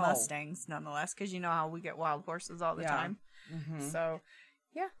 Wow. Wild Mustangs, nonetheless, because you know how we get wild horses all the time. Mm-hmm. So,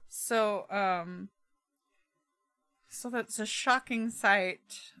 yeah. So that's a shocking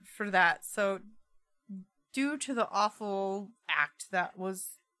sight for that. So, due to the awful act that was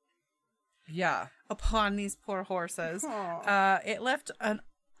upon these poor horses, it left an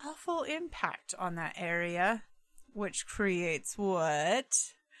awful impact on that area, which creates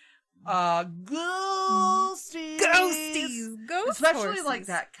what? Ghosties. Ghost Especially horses.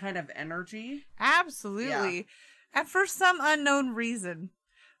 that kind of energy. Absolutely. Yeah. And for some unknown reason.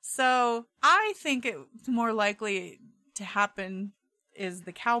 So I think it's more likely to happen is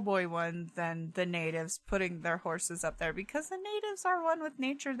the cowboy one than the natives putting their horses up there, because the natives are one with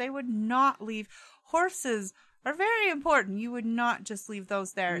nature. They would not leave. Horses are very important. You would not just leave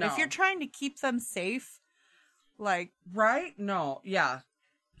those there. No. If you're trying to keep them safe, right? No. Yeah.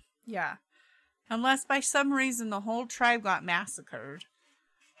 Yeah. Unless by some reason the whole tribe got massacred.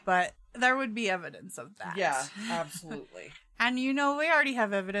 But there would be evidence of that. Yeah, absolutely. And we already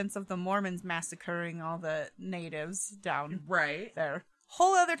have evidence of the Mormons massacring all the natives down there.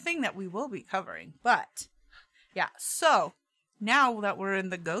 Whole other thing that we will be covering. But, yeah, so now that we're in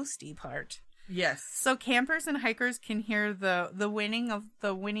the ghosty part. Yes. So campers and hikers can hear the whinnying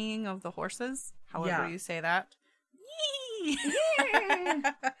of the horses, however you say that.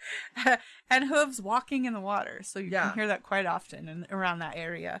 And hooves walking in the water. So you can hear that quite often around that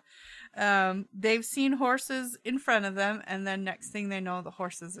area. They've seen horses in front of them, and then next thing they know, the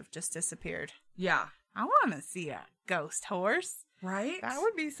horses have just disappeared. Yeah. I want to see a ghost horse. Right? That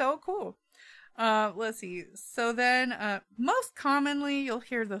would be so cool. Let's see. So then, most commonly, you'll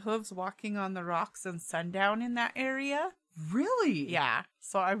hear the hooves walking on the rocks and sundown in that area. Really? Yeah.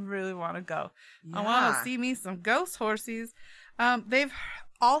 So I really want to go. Yeah. I want to see me some ghost horses. They've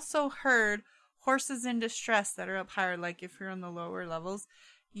also heard horses in distress that are up higher. Like if you're on the lower levels,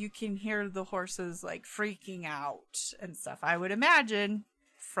 you can hear the horses like freaking out and stuff. I would imagine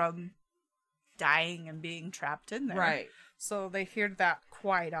from dying and being trapped in there. Right. So they hear that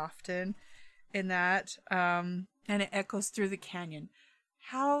quite often in that. And it echoes through the canyon.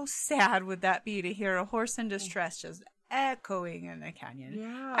 How sad would that be to hear a horse in distress just echoing in the canyon?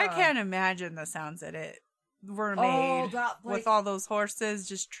 Yeah. I can't imagine the sounds that were made with all those horses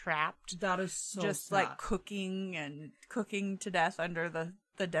just trapped. That is so just sad. Like cooking to death under the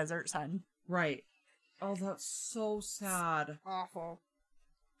desert sun. Right. Oh, that's so sad. Awful.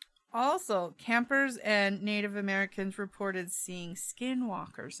 Also, campers and Native Americans reported seeing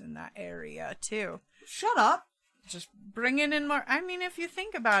skinwalkers in that area too. Shut up. Just bringing in more. I mean, if you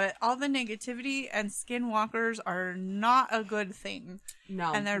think about it, all the negativity and skinwalkers are not a good thing.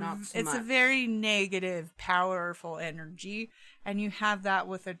 No, and it's a very negative, powerful energy. And you have that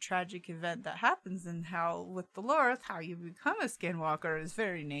with a tragic event that happens, and how with the Lorth, how you become a skinwalker is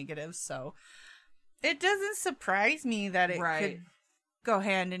very negative. So it doesn't surprise me that it could go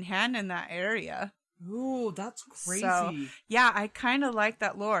hand in hand in that area. Ooh, that's crazy. So, yeah, I kind of like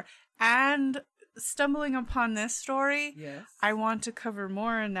that lore. And stumbling upon this story, I want to cover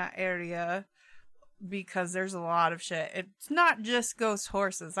more in that area because there's a lot of shit. It's not just ghost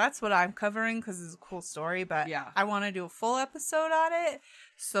horses. That's what I'm covering because it's a cool story, but I want to do a full episode on it.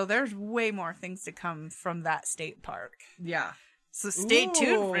 So there's way more things to come from that state park. Yeah. So stay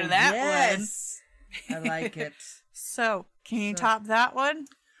tuned for that one. I like it. So, can you top that one?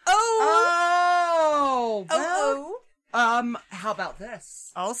 Oh! How about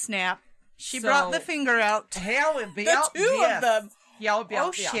this? Oh, snap. She brought the finger out. Hell, it'd be out. Two of them. Yeah, it'd be out.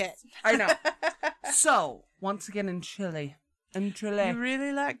 Oh, shit. I know. So, once again in Chile. You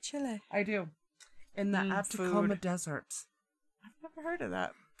really like Chile? I do. In the Atacama Desert. I've never heard of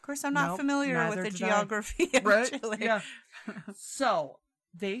that. Of course, I'm not familiar with the geography of Chile. Yeah. So,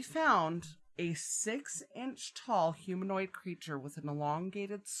 they found a 6-inch tall humanoid creature with an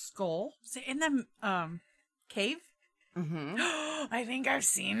elongated skull. Is it in the cave? Mm-hmm. I think I've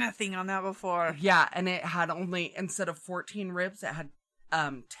seen a thing on that before. Yeah, and it had only, instead of 14 ribs, it had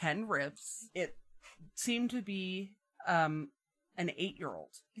 10 ribs. It seemed to be an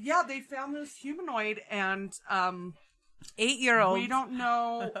 8-year-old. Yeah, they found this humanoid, and 8-year-old. We don't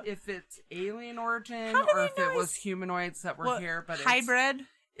know if it's alien origin or if it was humanoids that were here, but hybrid.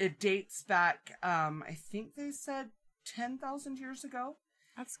 It dates back, I think they said 10,000 years ago.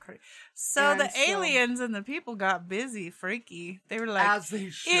 That's crazy. So the aliens and the people got busy, freaky. They were like, as they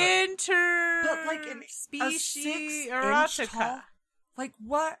should. But like species erotica. Like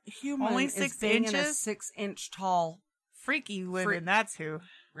what human only 6 inches? A 6-inch tall freaky women. That's who,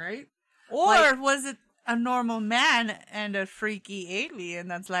 right? Or was it a normal man and a freaky alien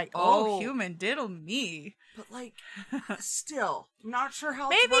that's like, oh human diddle me? But like, still not sure how.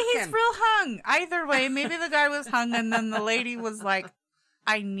 Maybe he's real hung. Either way, maybe the guy was hung, and then the lady was like,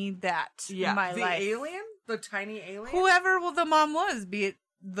 I need that in my life. The alien? The tiny alien? Whoever the mom was, be it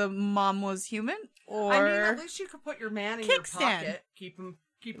the mom was human or... I mean, at least you could put your man in your pocket. Keep him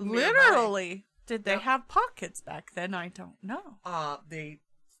literally. Nearby. Did they have pockets back then? I don't know. They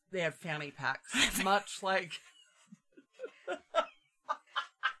had fanny packs. Much like...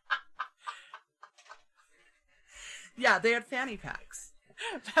 Yeah, they had fanny packs.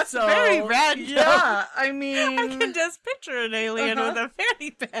 That's very random. Yeah, I mean... I can just picture an alien with a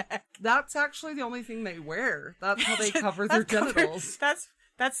fanny pack. That's actually the only thing they wear. That's how they cover their genitals.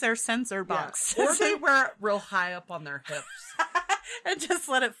 That's their sensor box. Yeah. Or they wear it real high up on their hips. And just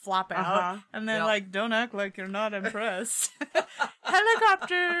let it flop out. And then don't act like you're not impressed.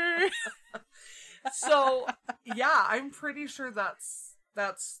 Helicopter! So, yeah, I'm pretty sure that's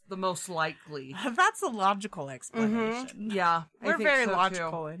That's the most likely. That's a logical explanation. Mm-hmm. Yeah. We're very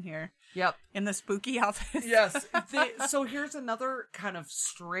logical in here. Yep. In the spooky outfits. Yes. So here's another kind of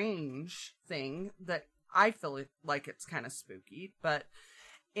strange thing that I feel like it's kind of spooky, but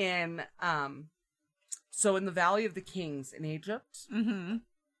in the Valley of the Kings in Egypt,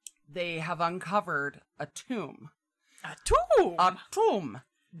 they have uncovered a tomb. A tomb? A tomb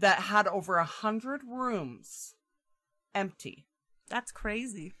that had over 100 rooms empty. That's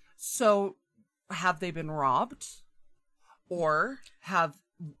crazy. So, have they been robbed? Or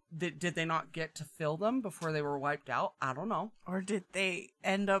did they not get to fill them before they were wiped out? I don't know. Or did they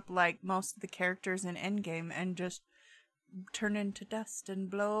end up like most of the characters in Endgame and just turn into dust and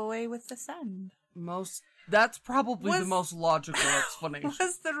blow away with the sun? That's probably the most logical explanation.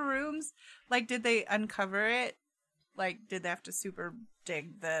 Was the rooms, like, did they uncover it? Like, did they have to super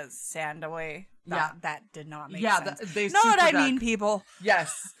dig the sand away? That did not make sense. They know what I mean, people.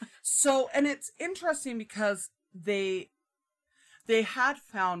 Yes. So, and it's interesting because they had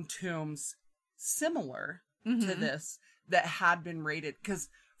found tombs similar to this that had been raided. Because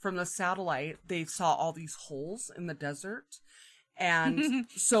from the satellite, they saw all these holes in the desert. And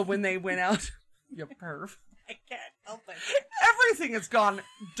so when they went out, you perv. I can't help it. Everything has gone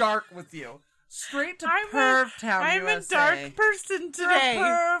dark with you. Straight to Perv Town, I'm USA. a dark person today.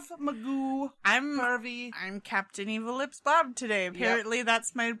 Perv, Magoo. I'm pervy. I'm Captain Evil Lips Bob today. Apparently,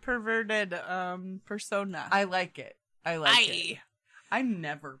 that's my perverted persona. I like it. it. I'm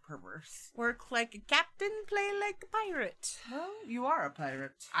never perverse. Work like a captain, play like a pirate. Well, you are a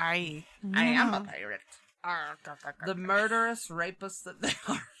pirate. I am a pirate. The murderous rapists that they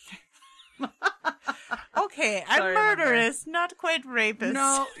are. Okay, I'm murderous, not quite rapist.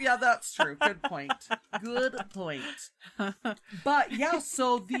 No, yeah, that's true. Good point. Good point. But yeah,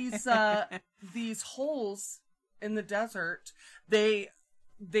 so these holes in the desert, they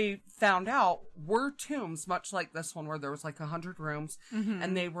found out were tombs, much like this one where there was like 100 rooms,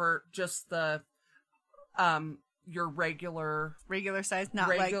 and they were just the your regular size, not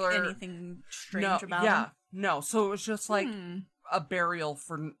like anything strange about them. No, so it was just like a burial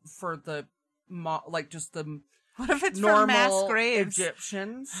for the just the what if it's normal for mass graves?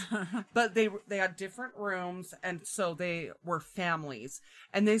 Egyptians. But they had different rooms, and so they were families,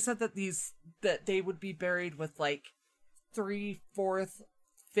 and they said that they would be buried with like 3/4,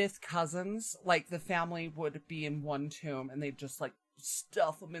 5th cousins. Like the family would be in one tomb, and they'd just like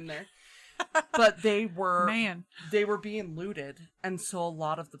stuff them in there. But they were being looted, and so a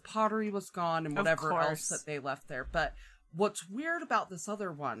lot of the pottery was gone and whatever else that they left there. But what's weird about this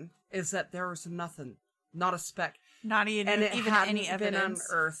other one is that there was nothing, not a speck, not even any evidence been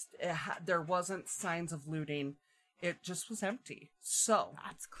unearthed. There wasn't signs of looting. It just was empty. So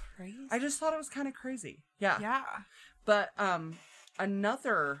that's crazy. I just thought it was kind of crazy. Yeah. But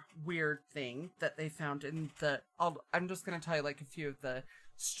another weird thing that they found I'm just going to tell you like a few of the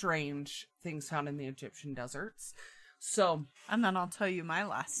strange things found in the Egyptian deserts. So, and then I'll tell you my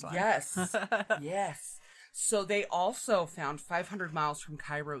last one. Yes. Yes. So they also found 500 miles from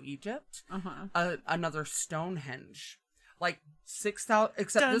Cairo, Egypt, another Stonehenge. Like 6,000,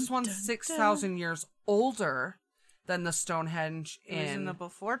 except this one's 6,000 years older than the Stonehenge in the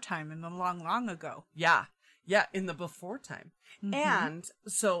before time, in the long, long ago. Yeah. Yeah, in the before time. And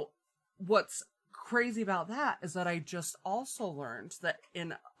so what's crazy about that is that I just also learned that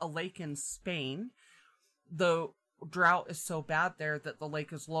in a lake in Spain, the drought is so bad there that the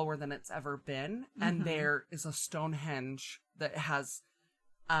lake is lower than it's ever been, and there is a Stonehenge that has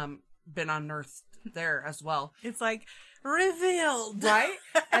been unearthed there as well. It's like revealed, right?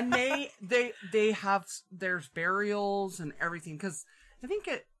 And they have, there's burials and everything, because I think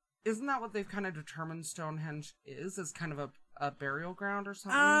isn't that what they've kind of determined Stonehenge is kind of a burial ground or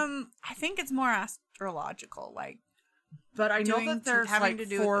something? I think it's more astrological, like. But I know that there's like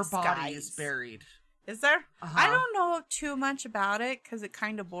 4 bodies buried. Is there? I don't know too much about it because it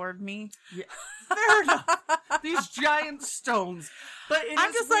kind of bored me. Yeah, fair enough. These giant stones, but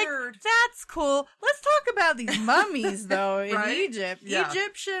I'm just weird. Like, that's cool. Let's talk about these mummies though in Egypt. Yeah.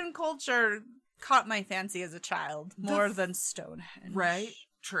 Egyptian culture caught my fancy as a child more than Stonehenge. Right.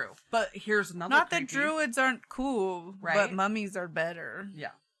 True. But here's another. Not that druids aren't cool, right? But mummies are better.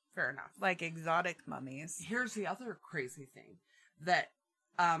 Yeah. Fair enough. Like exotic mummies. Here's the other crazy thing that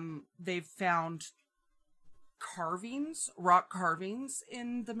they've found rock carvings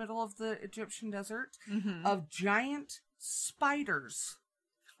in the middle of the Egyptian desert of giant spiders.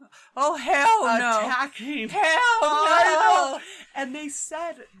 Oh, hell no. Attacking. Hell no. And they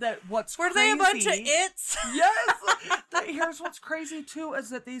said that Were they a bunch of its? Yes. Here's what's crazy, too, is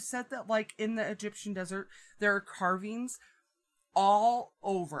that they said that, like, in the Egyptian desert, there are carvings all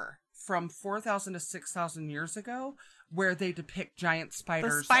over from 4,000 to 6,000 years ago where they depict giant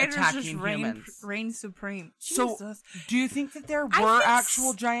spiders attacking humans. Reign supreme. So, Jesus. do you think that there were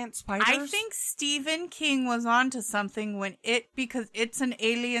actual giant spiders? I think Stephen King was onto something because it's an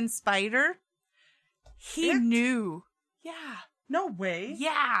alien spider. He knew. Yeah. No way.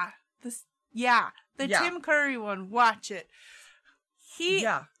 Yeah. The Tim Curry one. Watch it.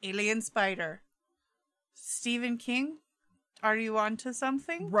 Alien spider. Stephen King, are you onto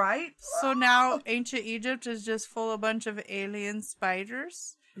something? Right. So now ancient Egypt is just full of a bunch of alien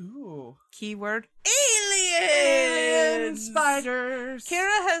spiders. Ooh. Keyword alien spiders.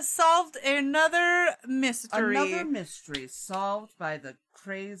 Kira has solved another mystery. Another mystery solved by the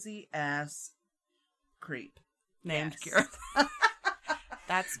crazy ass creep named Kira.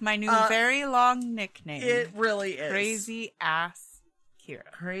 That's my new very long nickname. It really is. Crazy ass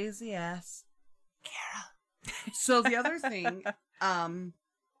Kira. Crazy ass Kira. So the other thing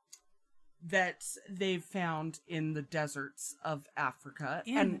that they've found in the deserts of Africa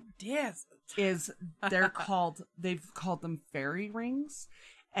is they've called them fairy rings,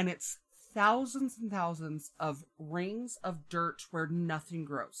 and it's thousands and thousands of rings of dirt where nothing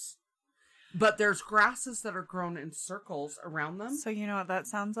grows. But there's grasses that are grown in circles around them. So you know what that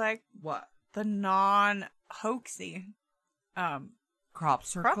sounds like? What? The non-hoaxy crop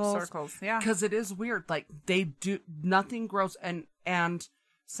circles. Crop circles, yeah. Because it is weird. Like, nothing grows, and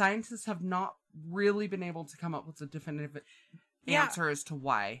scientists have not really been able to come up with a definitive answer as to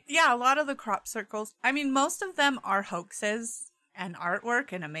why. Yeah, a lot of the crop circles, I mean, most of them are hoaxes and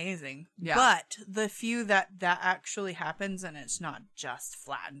artwork and amazing. Yeah. But the few that actually happens, and it's not just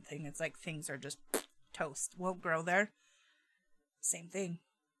flattened thing, it's like things are just toast, won't grow there. Same thing.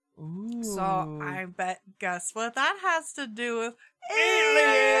 Ooh. So I guess what that has to do with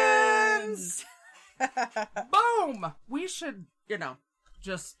aliens. Boom! We should,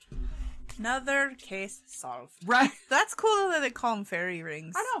 just... Another case solved. Right. That's cool that they call them fairy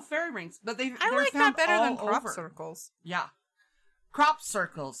rings. I know, fairy rings. But I like that better than crop circles. Yeah. Crop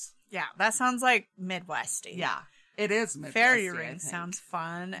circles. Yeah, that sounds like Midwesty. Yeah, it is Midwesty. Fairy rings sounds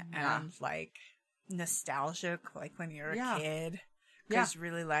fun and like nostalgic, like when you're a kid. Because you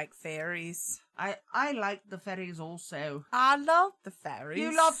really like fairies. I like the fairies also. I love the fairies.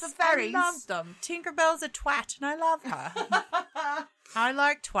 You love the fairies? I love them. Tinkerbell's a twat and I love her. I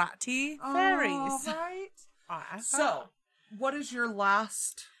like twatty fairies. All right. So, what is your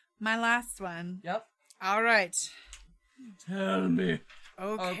last? My last one. Yep. All right. Tell me.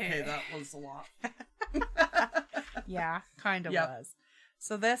 Okay, that was a lot. Yeah, kind of was.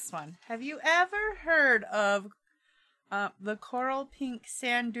 So this one. Have you ever heard of the Coral Pink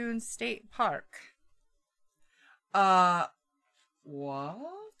Sand Dunes State Park? What?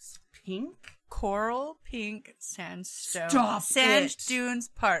 Pink? Coral Pink Sandstone. Stop Sand Dunes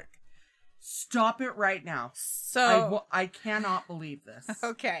Park. Stop it right now. So I cannot believe this.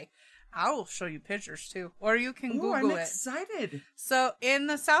 Okay. I will show you pictures too. Or you can Google it. I'm excited. So in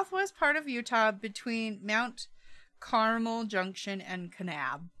the southwest part of Utah between Mount Carmel Junction and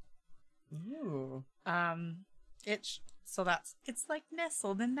Kanab. Ooh. It's like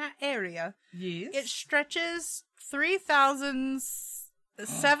nestled in that area. Yes. It stretches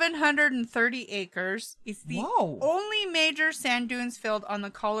 3,730 acres. It's the only major sand dunes field on the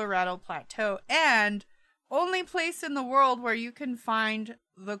Colorado Plateau and only place in the world where you can find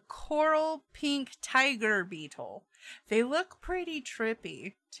the coral pink tiger beetle. They look pretty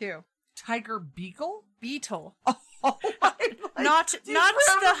trippy too. Tiger beagle? Beetle. Oh, not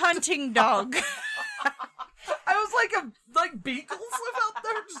the hunting dog. I was like beagles live out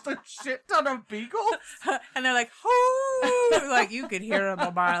there? Just a shit ton of beagles? And they're like, oh, like you could hear them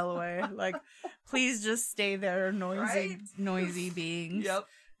a mile away. Like, please just stay there, noisy beings. Yep.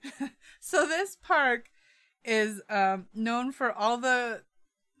 So this park is known for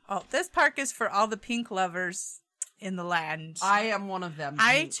this park is for all the pink lovers in the land. I am one of them.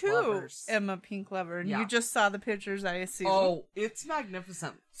 I too am a pink lover, and you just saw the pictures, I assume. Oh, it's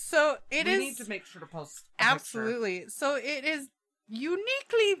magnificent. So we need to make sure to post a absolutely. Picture. So it has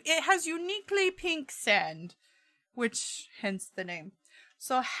uniquely pink sand, which hence the name.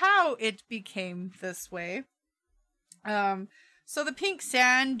 So how it became this way? So the pink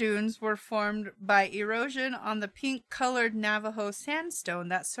sand dunes were formed by erosion on the pink-colored Navajo sandstone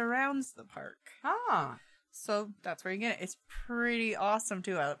that surrounds the park. Ah. So that's where you get it. It's pretty awesome,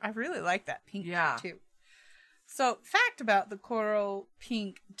 too. I really like that pink, too. So, fact about the coral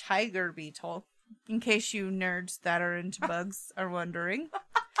pink tiger beetle, in case you nerds that are into bugs are wondering,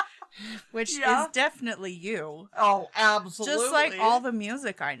 which is definitely you. Oh, absolutely. Just like all the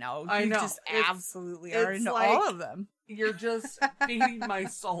music I know. You just absolutely are into all of them. You're just feeding my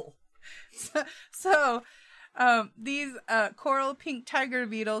soul. So these coral pink tiger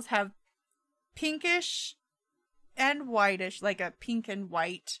beetles have pinkish and whitish, like a pink and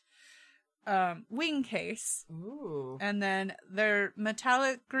white wing case. Ooh. And then their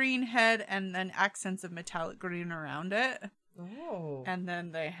metallic green head and then accents of metallic green around it. Oh. And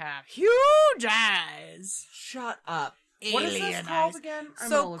then they have huge eyes. Shut up. Alien what is this called eyes. again?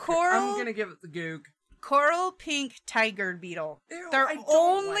 So I'm gonna give it the goog. Coral pink tiger beetle. Ew, They're I don't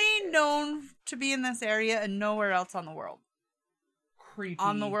only like it. known to be in this area and nowhere else on the world. Creepy.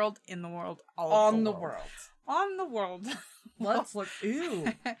 On the world, in the world, all On over the the world. world. On the world. Let's look.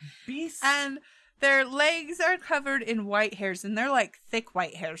 Ew. Beast. And their legs are covered in white hairs, and they're like thick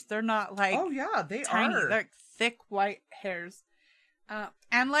white hairs. They're not like oh yeah, they tiny. are. They're like thick white hairs.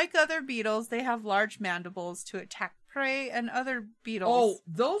 And like other beetles, they have large mandibles to attack prey and other beetles. Oh,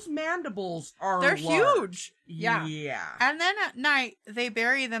 those mandibles are They're large. huge. Yeah. Yeah. And then at night, they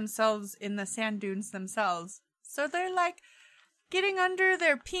bury themselves in the sand dunes themselves. So they're like getting under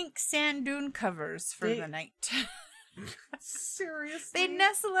their pink sand dune covers for the night. Seriously? They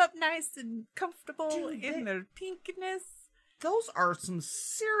nestle up nice and comfortable Dude, in their pinkness. Those are some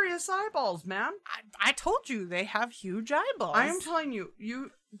serious eyeballs, man. I told you they have huge eyeballs. I am telling you, you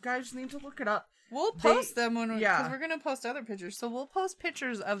guys need to look it up. We'll post them yeah. because we're going to post other pictures. So we'll post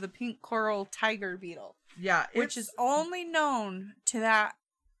pictures of the pink coral tiger beetle. Yeah. Which is only known to that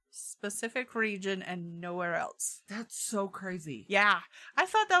specific region and nowhere else. That's so crazy. Yeah. I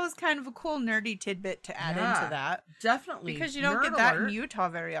thought that was kind of a cool nerdy tidbit to add into that. Definitely. Because you don't Nerd get that alert. in Utah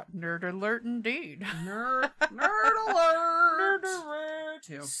very often. Nerd alert indeed. Nerd alert. Nerd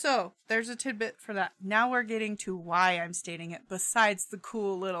alert. So, there's a tidbit for that. Now we're getting to why I'm stating it, besides the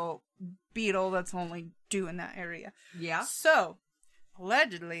cool little beetle that's only due in that area. Yeah. So,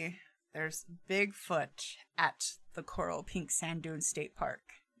 allegedly, there's Bigfoot at the Coral Pink Sand Dune State Park.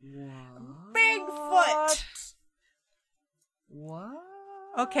 What? Bigfoot! What?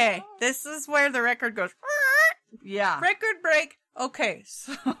 Okay, this is where the record goes. Yeah. Record break. Okay,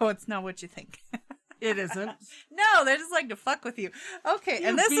 so it's not what you think. It isn't. No, they just like to fuck with you. Okay, You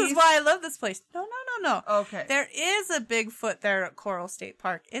and this beast. is why I love this place. No. Okay. There is a Bigfoot there at Coral State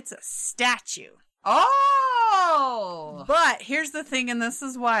Park. It's a statue. Oh! But here's the thing, and this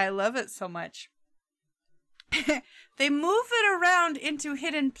is why I love it so much. They move it around into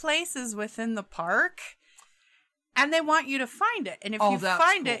hidden places within the park, and they want you to find it. And if you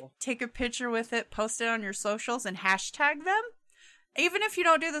find it, take a picture with it, post it on your socials, and hashtag them. Even if you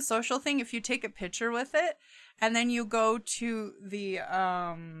don't do the social thing, if you take a picture with it, and then you go to the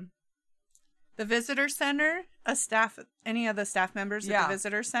visitor center, any of the staff members at the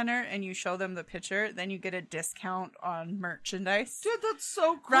visitor center, and you show them the picture, then you get a discount on merchandise. Dude, that's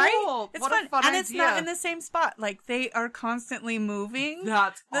so cool. Right? It's what fun. a fun and idea. it's not in the same spot. Like, they are constantly moving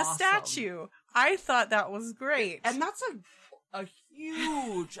That's the awesome. statue. I thought that was great. And that's a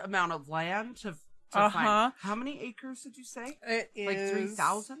huge amount of land to find. How many acres did you say? It is like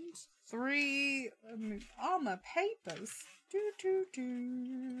 3,000? On the papers.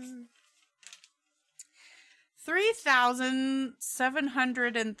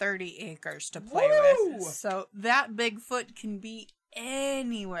 3,730 acres to play with. So that Bigfoot can be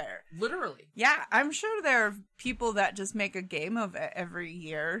anywhere. Literally. Yeah, I'm sure there are people that just make a game of it every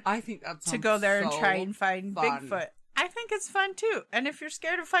year. I think that's to go there and try and find fun. Bigfoot. I think it's fun too. And if you're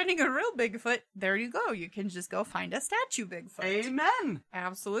scared of finding a real Bigfoot, there you go. You can just go find a statue Bigfoot. Amen.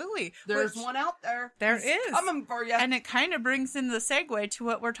 Absolutely. There's one out there. He's is. Coming for you. And it kind of brings in the segue to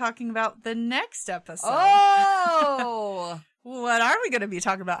what we're talking about the next episode. Oh! What are we going to be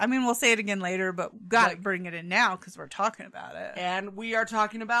talking about? I mean, we'll say it again later, but got to bring it in now because we're talking about it. And we are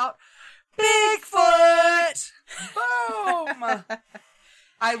talking about Bigfoot! Boom!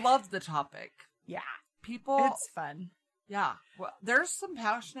 I love the topic. Yeah. People. It's fun. Yeah. Well, there's some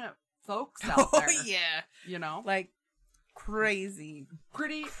passionate folks out there. Oh, yeah. You know? Like, crazy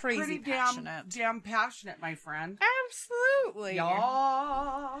passionate. Damn passionate, my friend. Absolutely.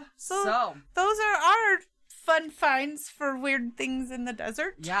 Yeah. So, those are our fun finds for weird things in the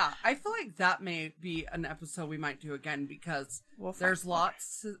desert. Yeah. I feel like that may be an episode we might do again because there's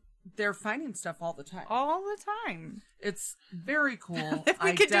lots. They're finding stuff all the time. All the time. It's very cool. If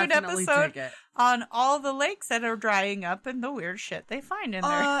we could do an episode on all the lakes that are drying up and the weird shit they find in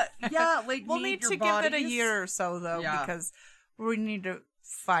there. Yeah, like we'll need to give it a year or so though, because we need to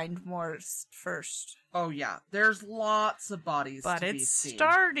find more first. Oh yeah, there's lots of bodies, but to be seen. It's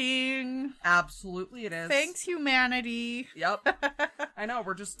starting. Absolutely, it is. Thanks, humanity. Yep. I know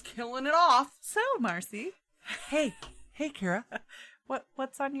we're just killing it off. So, Marcy. Hey, Kara.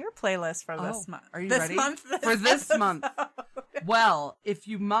 What's on your playlist for this month? Are you this ready? Month, for this month? Well, if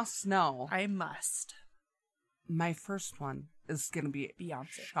you must know, I must. My first one is going to be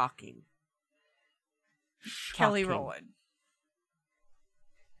Beyonce. Shocking. Kelly Rowland.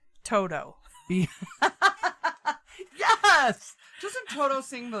 Toto. Yes! Doesn't Toto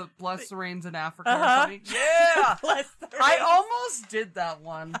sing the Bless the Rains in Africa or something? Yeah! Bless the Rains. I almost did that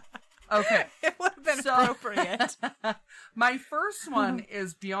one. Okay. It would have been appropriate. My first one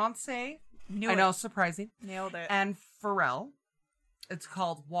is Beyonce. I know, surprising. Nailed it. And Pharrell. It's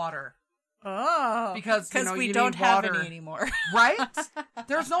called Water. Oh. Because we you don't need have water. any anymore. Right?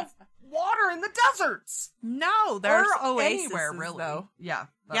 There's no water in the deserts. No, there's oases anywhere, really. Though. Yeah.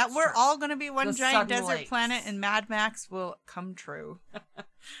 Yeah, we're true. all going to be one The giant Sudden desert Lakes. planet, and Mad Max will come true.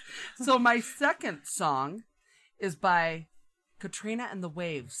 So my second song is by Katrina and the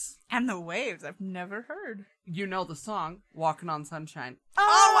Waves. And the Waves, I've never heard. You know the song, Walking on Sunshine.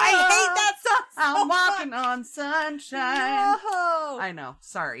 Oh, I hate that song so I'm much. walking on sunshine. No. I know,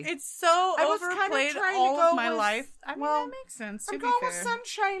 sorry. It's so I was kinda overplayed trying to all go of my with- life. I mean, well, that makes sense, to I'm be going fair. with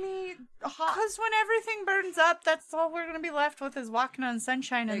sunshiny, hot. Because when everything burns up, that's all we're going to be left with is walking on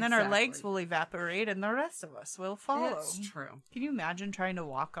sunshine, and then our legs Exactly. will evaporate, and the rest of us will follow. It's true. Can you imagine trying to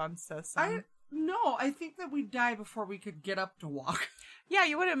walk on sun? No, I think that we'd die before we could get up to walk. Yeah,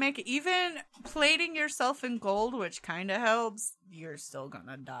 you wouldn't make it. Even plating yourself in gold, which kind of helps, you're still going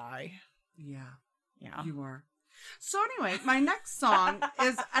to die. Yeah. Yeah. You are. So anyway, my next song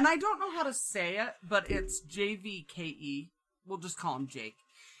is, and I don't know how to say it, but it's JVKE. We'll just call him Jake.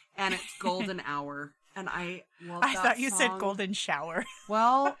 And it's Golden Hour. And I love that I thought you song. said golden shower.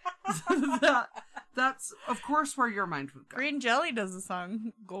 Well, that's, of course, where your mind would go. Green Jelly does a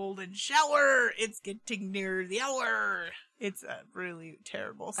song, Golden Shower. It's getting near the hour. It's a really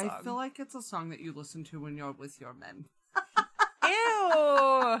terrible song. I feel like it's a song that you listen to when you're with your men.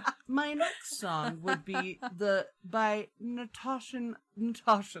 Ew. My next song would be by Natasha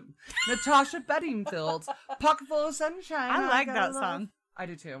Bedingfield, Pocket Full of Sunshine. I like Gotta that Love. song. I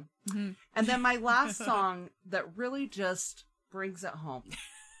do too. Mm-hmm. And then my last song that really just brings it home.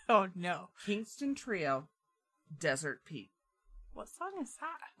 Oh, no. Kingston Trio, Desert Pete. What song is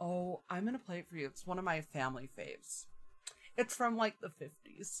that? Oh, I'm going to play it for you. It's one of my family faves. It's from like the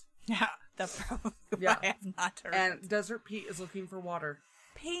 50s. Yeah, that's probably Yeah. why I have not heard And it. Desert Pete is looking for water.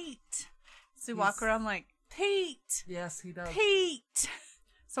 Pete. So you walk around like, Pete. Yes, he does. Pete.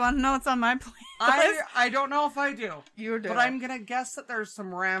 So I don't know what's on my playlist. I don't know if I do. You do. But I'm going to guess that there's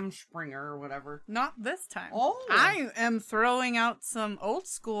some Ramspringer or whatever. Not this time. Oh. I am throwing out some old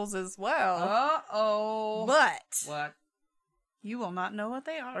schools as well. Uh-oh. But What? you will not know what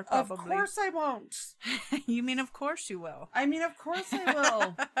they are, probably. Of course I won't. You mean of course you will. I mean, of course I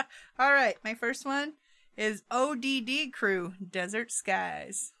will. All right, my first one is ODD Crew, Desert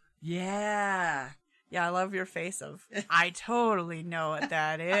Skies. Yeah. Yeah, I love your face of, I totally know what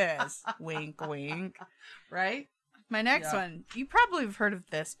that is. Wink, wink. Right? My next one, you probably have heard of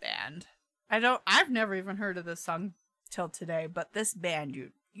this band. I've never even heard of this song till today, but this band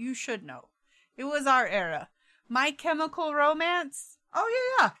you should know. It was our era. My Chemical Romance.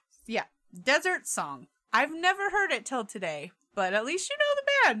 Oh, yeah. Yeah, Desert Song. I've never heard it till today, but at least you know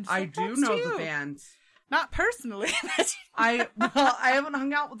the band. So I do props know to you. the band. Not personally. I haven't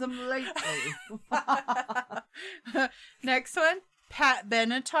hung out with them lately. Next one, Pat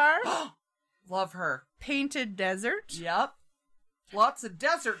Benatar. Love her. Painted Desert. Yep. Lots of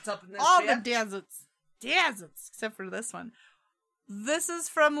deserts up in this All band. the deserts. Deserts, except for this one. This is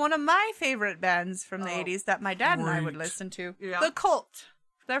from one of my favorite bands from the 80s that my dad and I would great. listen to. Yeah. The Cult.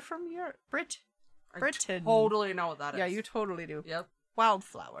 They're from Europe. Britain. I totally know what that is. Yeah, you totally do. Yep.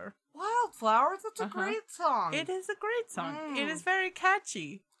 Wildflower. Wildflowers, that's a great song. It is a great song. It is very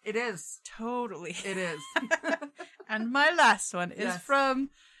catchy. It is. Totally. It is. And my last one is Yes. from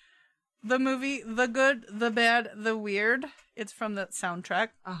the movie The Good, the Bad, the Weird. It's from the soundtrack.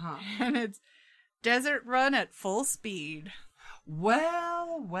 Uh-huh. And it's Desert Run at Full Speed.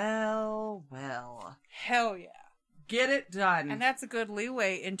 Well. Hell yeah. Get it done. And that's a good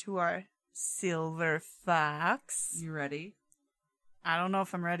leeway into our Silver Fox. You ready? I don't know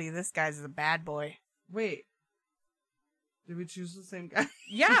if I'm ready. This guy's a bad boy. Wait. Did we choose the same guy?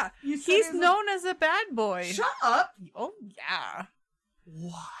 Yeah. You said He's he's a- known as a bad boy. Shut up. Oh, yeah.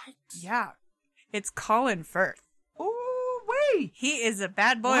 What? Yeah. It's Colin Firth. Oh, wait. He is a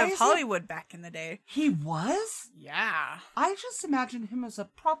bad boy Why of is it- Hollywood back in the day. He was? Yeah. I just imagine him as a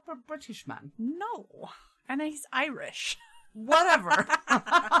proper British man. No. And he's Irish. Whatever.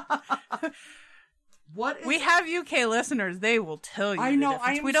 What is We have UK listeners. They will tell you I the know, difference.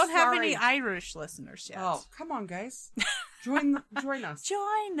 I am We don't have any sorry. Irish listeners yet. Oh, come on, guys. Join us.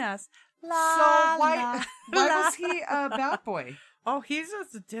 Join us. So why was he a bad boy? Oh, he's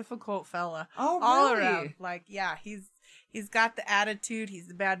just a difficult fella. Oh, really? All around. Like, yeah, he's got the attitude. He's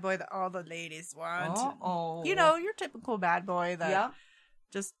the bad boy that all the ladies want. Oh. You know, your typical bad boy that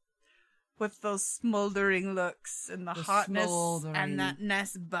just with those smoldering looks and the hotness and that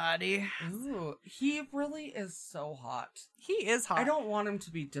nice body. Ooh, he really is so hot. He is hot. I don't want him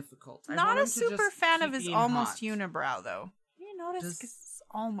to be difficult. Not a super fan of his almost unibrow, though. You notice it's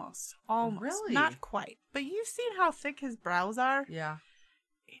almost. Really? Not quite. But you've seen how thick his brows are? Yeah.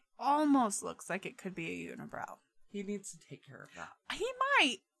 It almost looks like it could be a unibrow. He needs to take care of that. He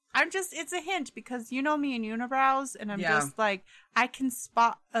might. It's a hint because you know me and unibrows, and I'm just like, I can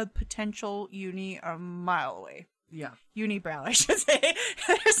spot a potential uni a mile away. Yeah. Unibrow, I should say.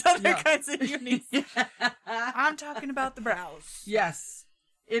 There's other kinds of unis. I'm talking about the brows. Yes.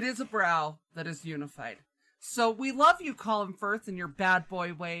 It is a brow that is unified. So we love you, Colin Firth, in your bad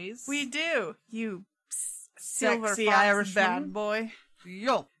boy ways. We do. You silver sexy fox Irishman. Bad boy.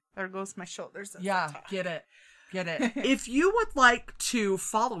 Yo. There goes my shoulders. Get it. If you would like to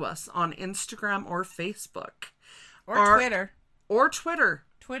follow us on Instagram or Facebook. Or Twitter.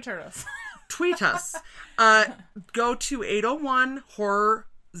 Twitter us. Tweet us. Go to 801 Horror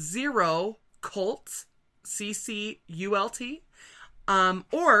 0 Cult, CCULT.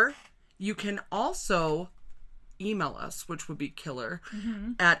 Or you can also email us, which would be killer,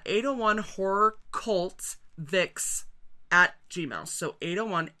 at 801 Horror Cult Vix at Gmail. So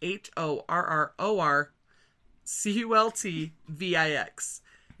 801 HORROR CULTVIX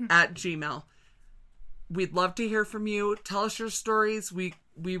at Gmail. We'd love to hear from you. Tell us your stories. We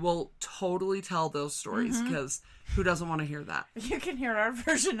will totally tell those stories because who doesn't want to hear that? You can hear our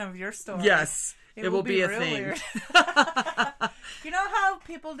version of your story. Yes. It will be a thing. You know how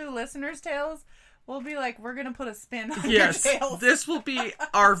people do listeners' tales? We'll be like, we're going to put a spin on your tales. This will be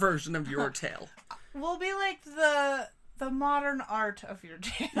our version of your tale. We'll be like the modern art of your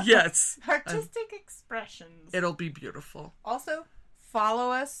tale. Yes. Artistic expressions. It'll be beautiful. Also, follow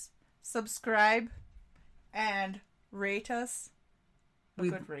us, subscribe, and rate us.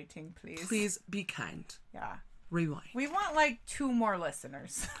 Good rating, please. Please be kind. Yeah. Rewind. We want like 2 more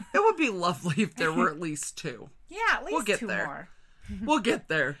listeners. It would be lovely if there were at least 2. Yeah, at least we'll get 2 there. more. We'll get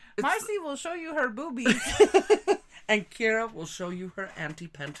there. Marcy will show you her boobies. And Kira will show you her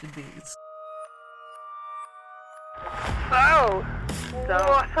anti-pented knees. So,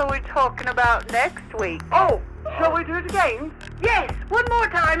 what are we talking about next week? Oh, shall we do it again? Yes, one more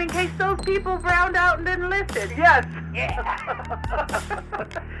time in case those people browned out and didn't listen. Yes. Yeah.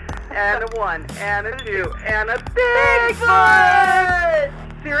 And a 1, and a 2, and a Bigfoot!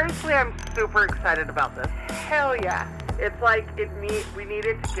 Seriously, I'm super excited about this. Hell yeah. It's like we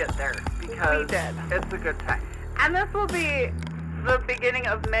needed to get there because it's a good time. And this will be the beginning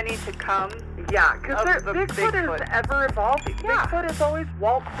of many to come. Yeah, because Bigfoot is ever evolving. Yeah. Bigfoot is always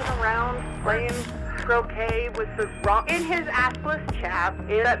waltzing around, playing croquet with the rock in his assless chaps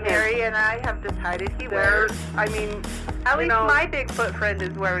that Mary and I have decided he wears. I mean, at least my Bigfoot friend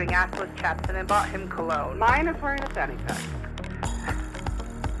is wearing assless chaps, and I bought him cologne. Mine is wearing a fanny pack.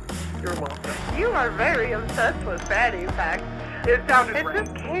 You're welcome. You are very obsessed with fanny packs. It sounded great. It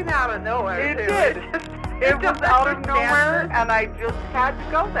just came out of nowhere. It did. It was out of nowhere, and I just had to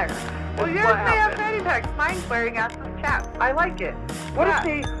go there. Well, yours may have fanny packs. Mine's wearing assless chaps. I like it. What if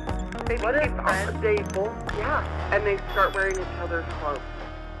they both, and they start wearing each other's clothes?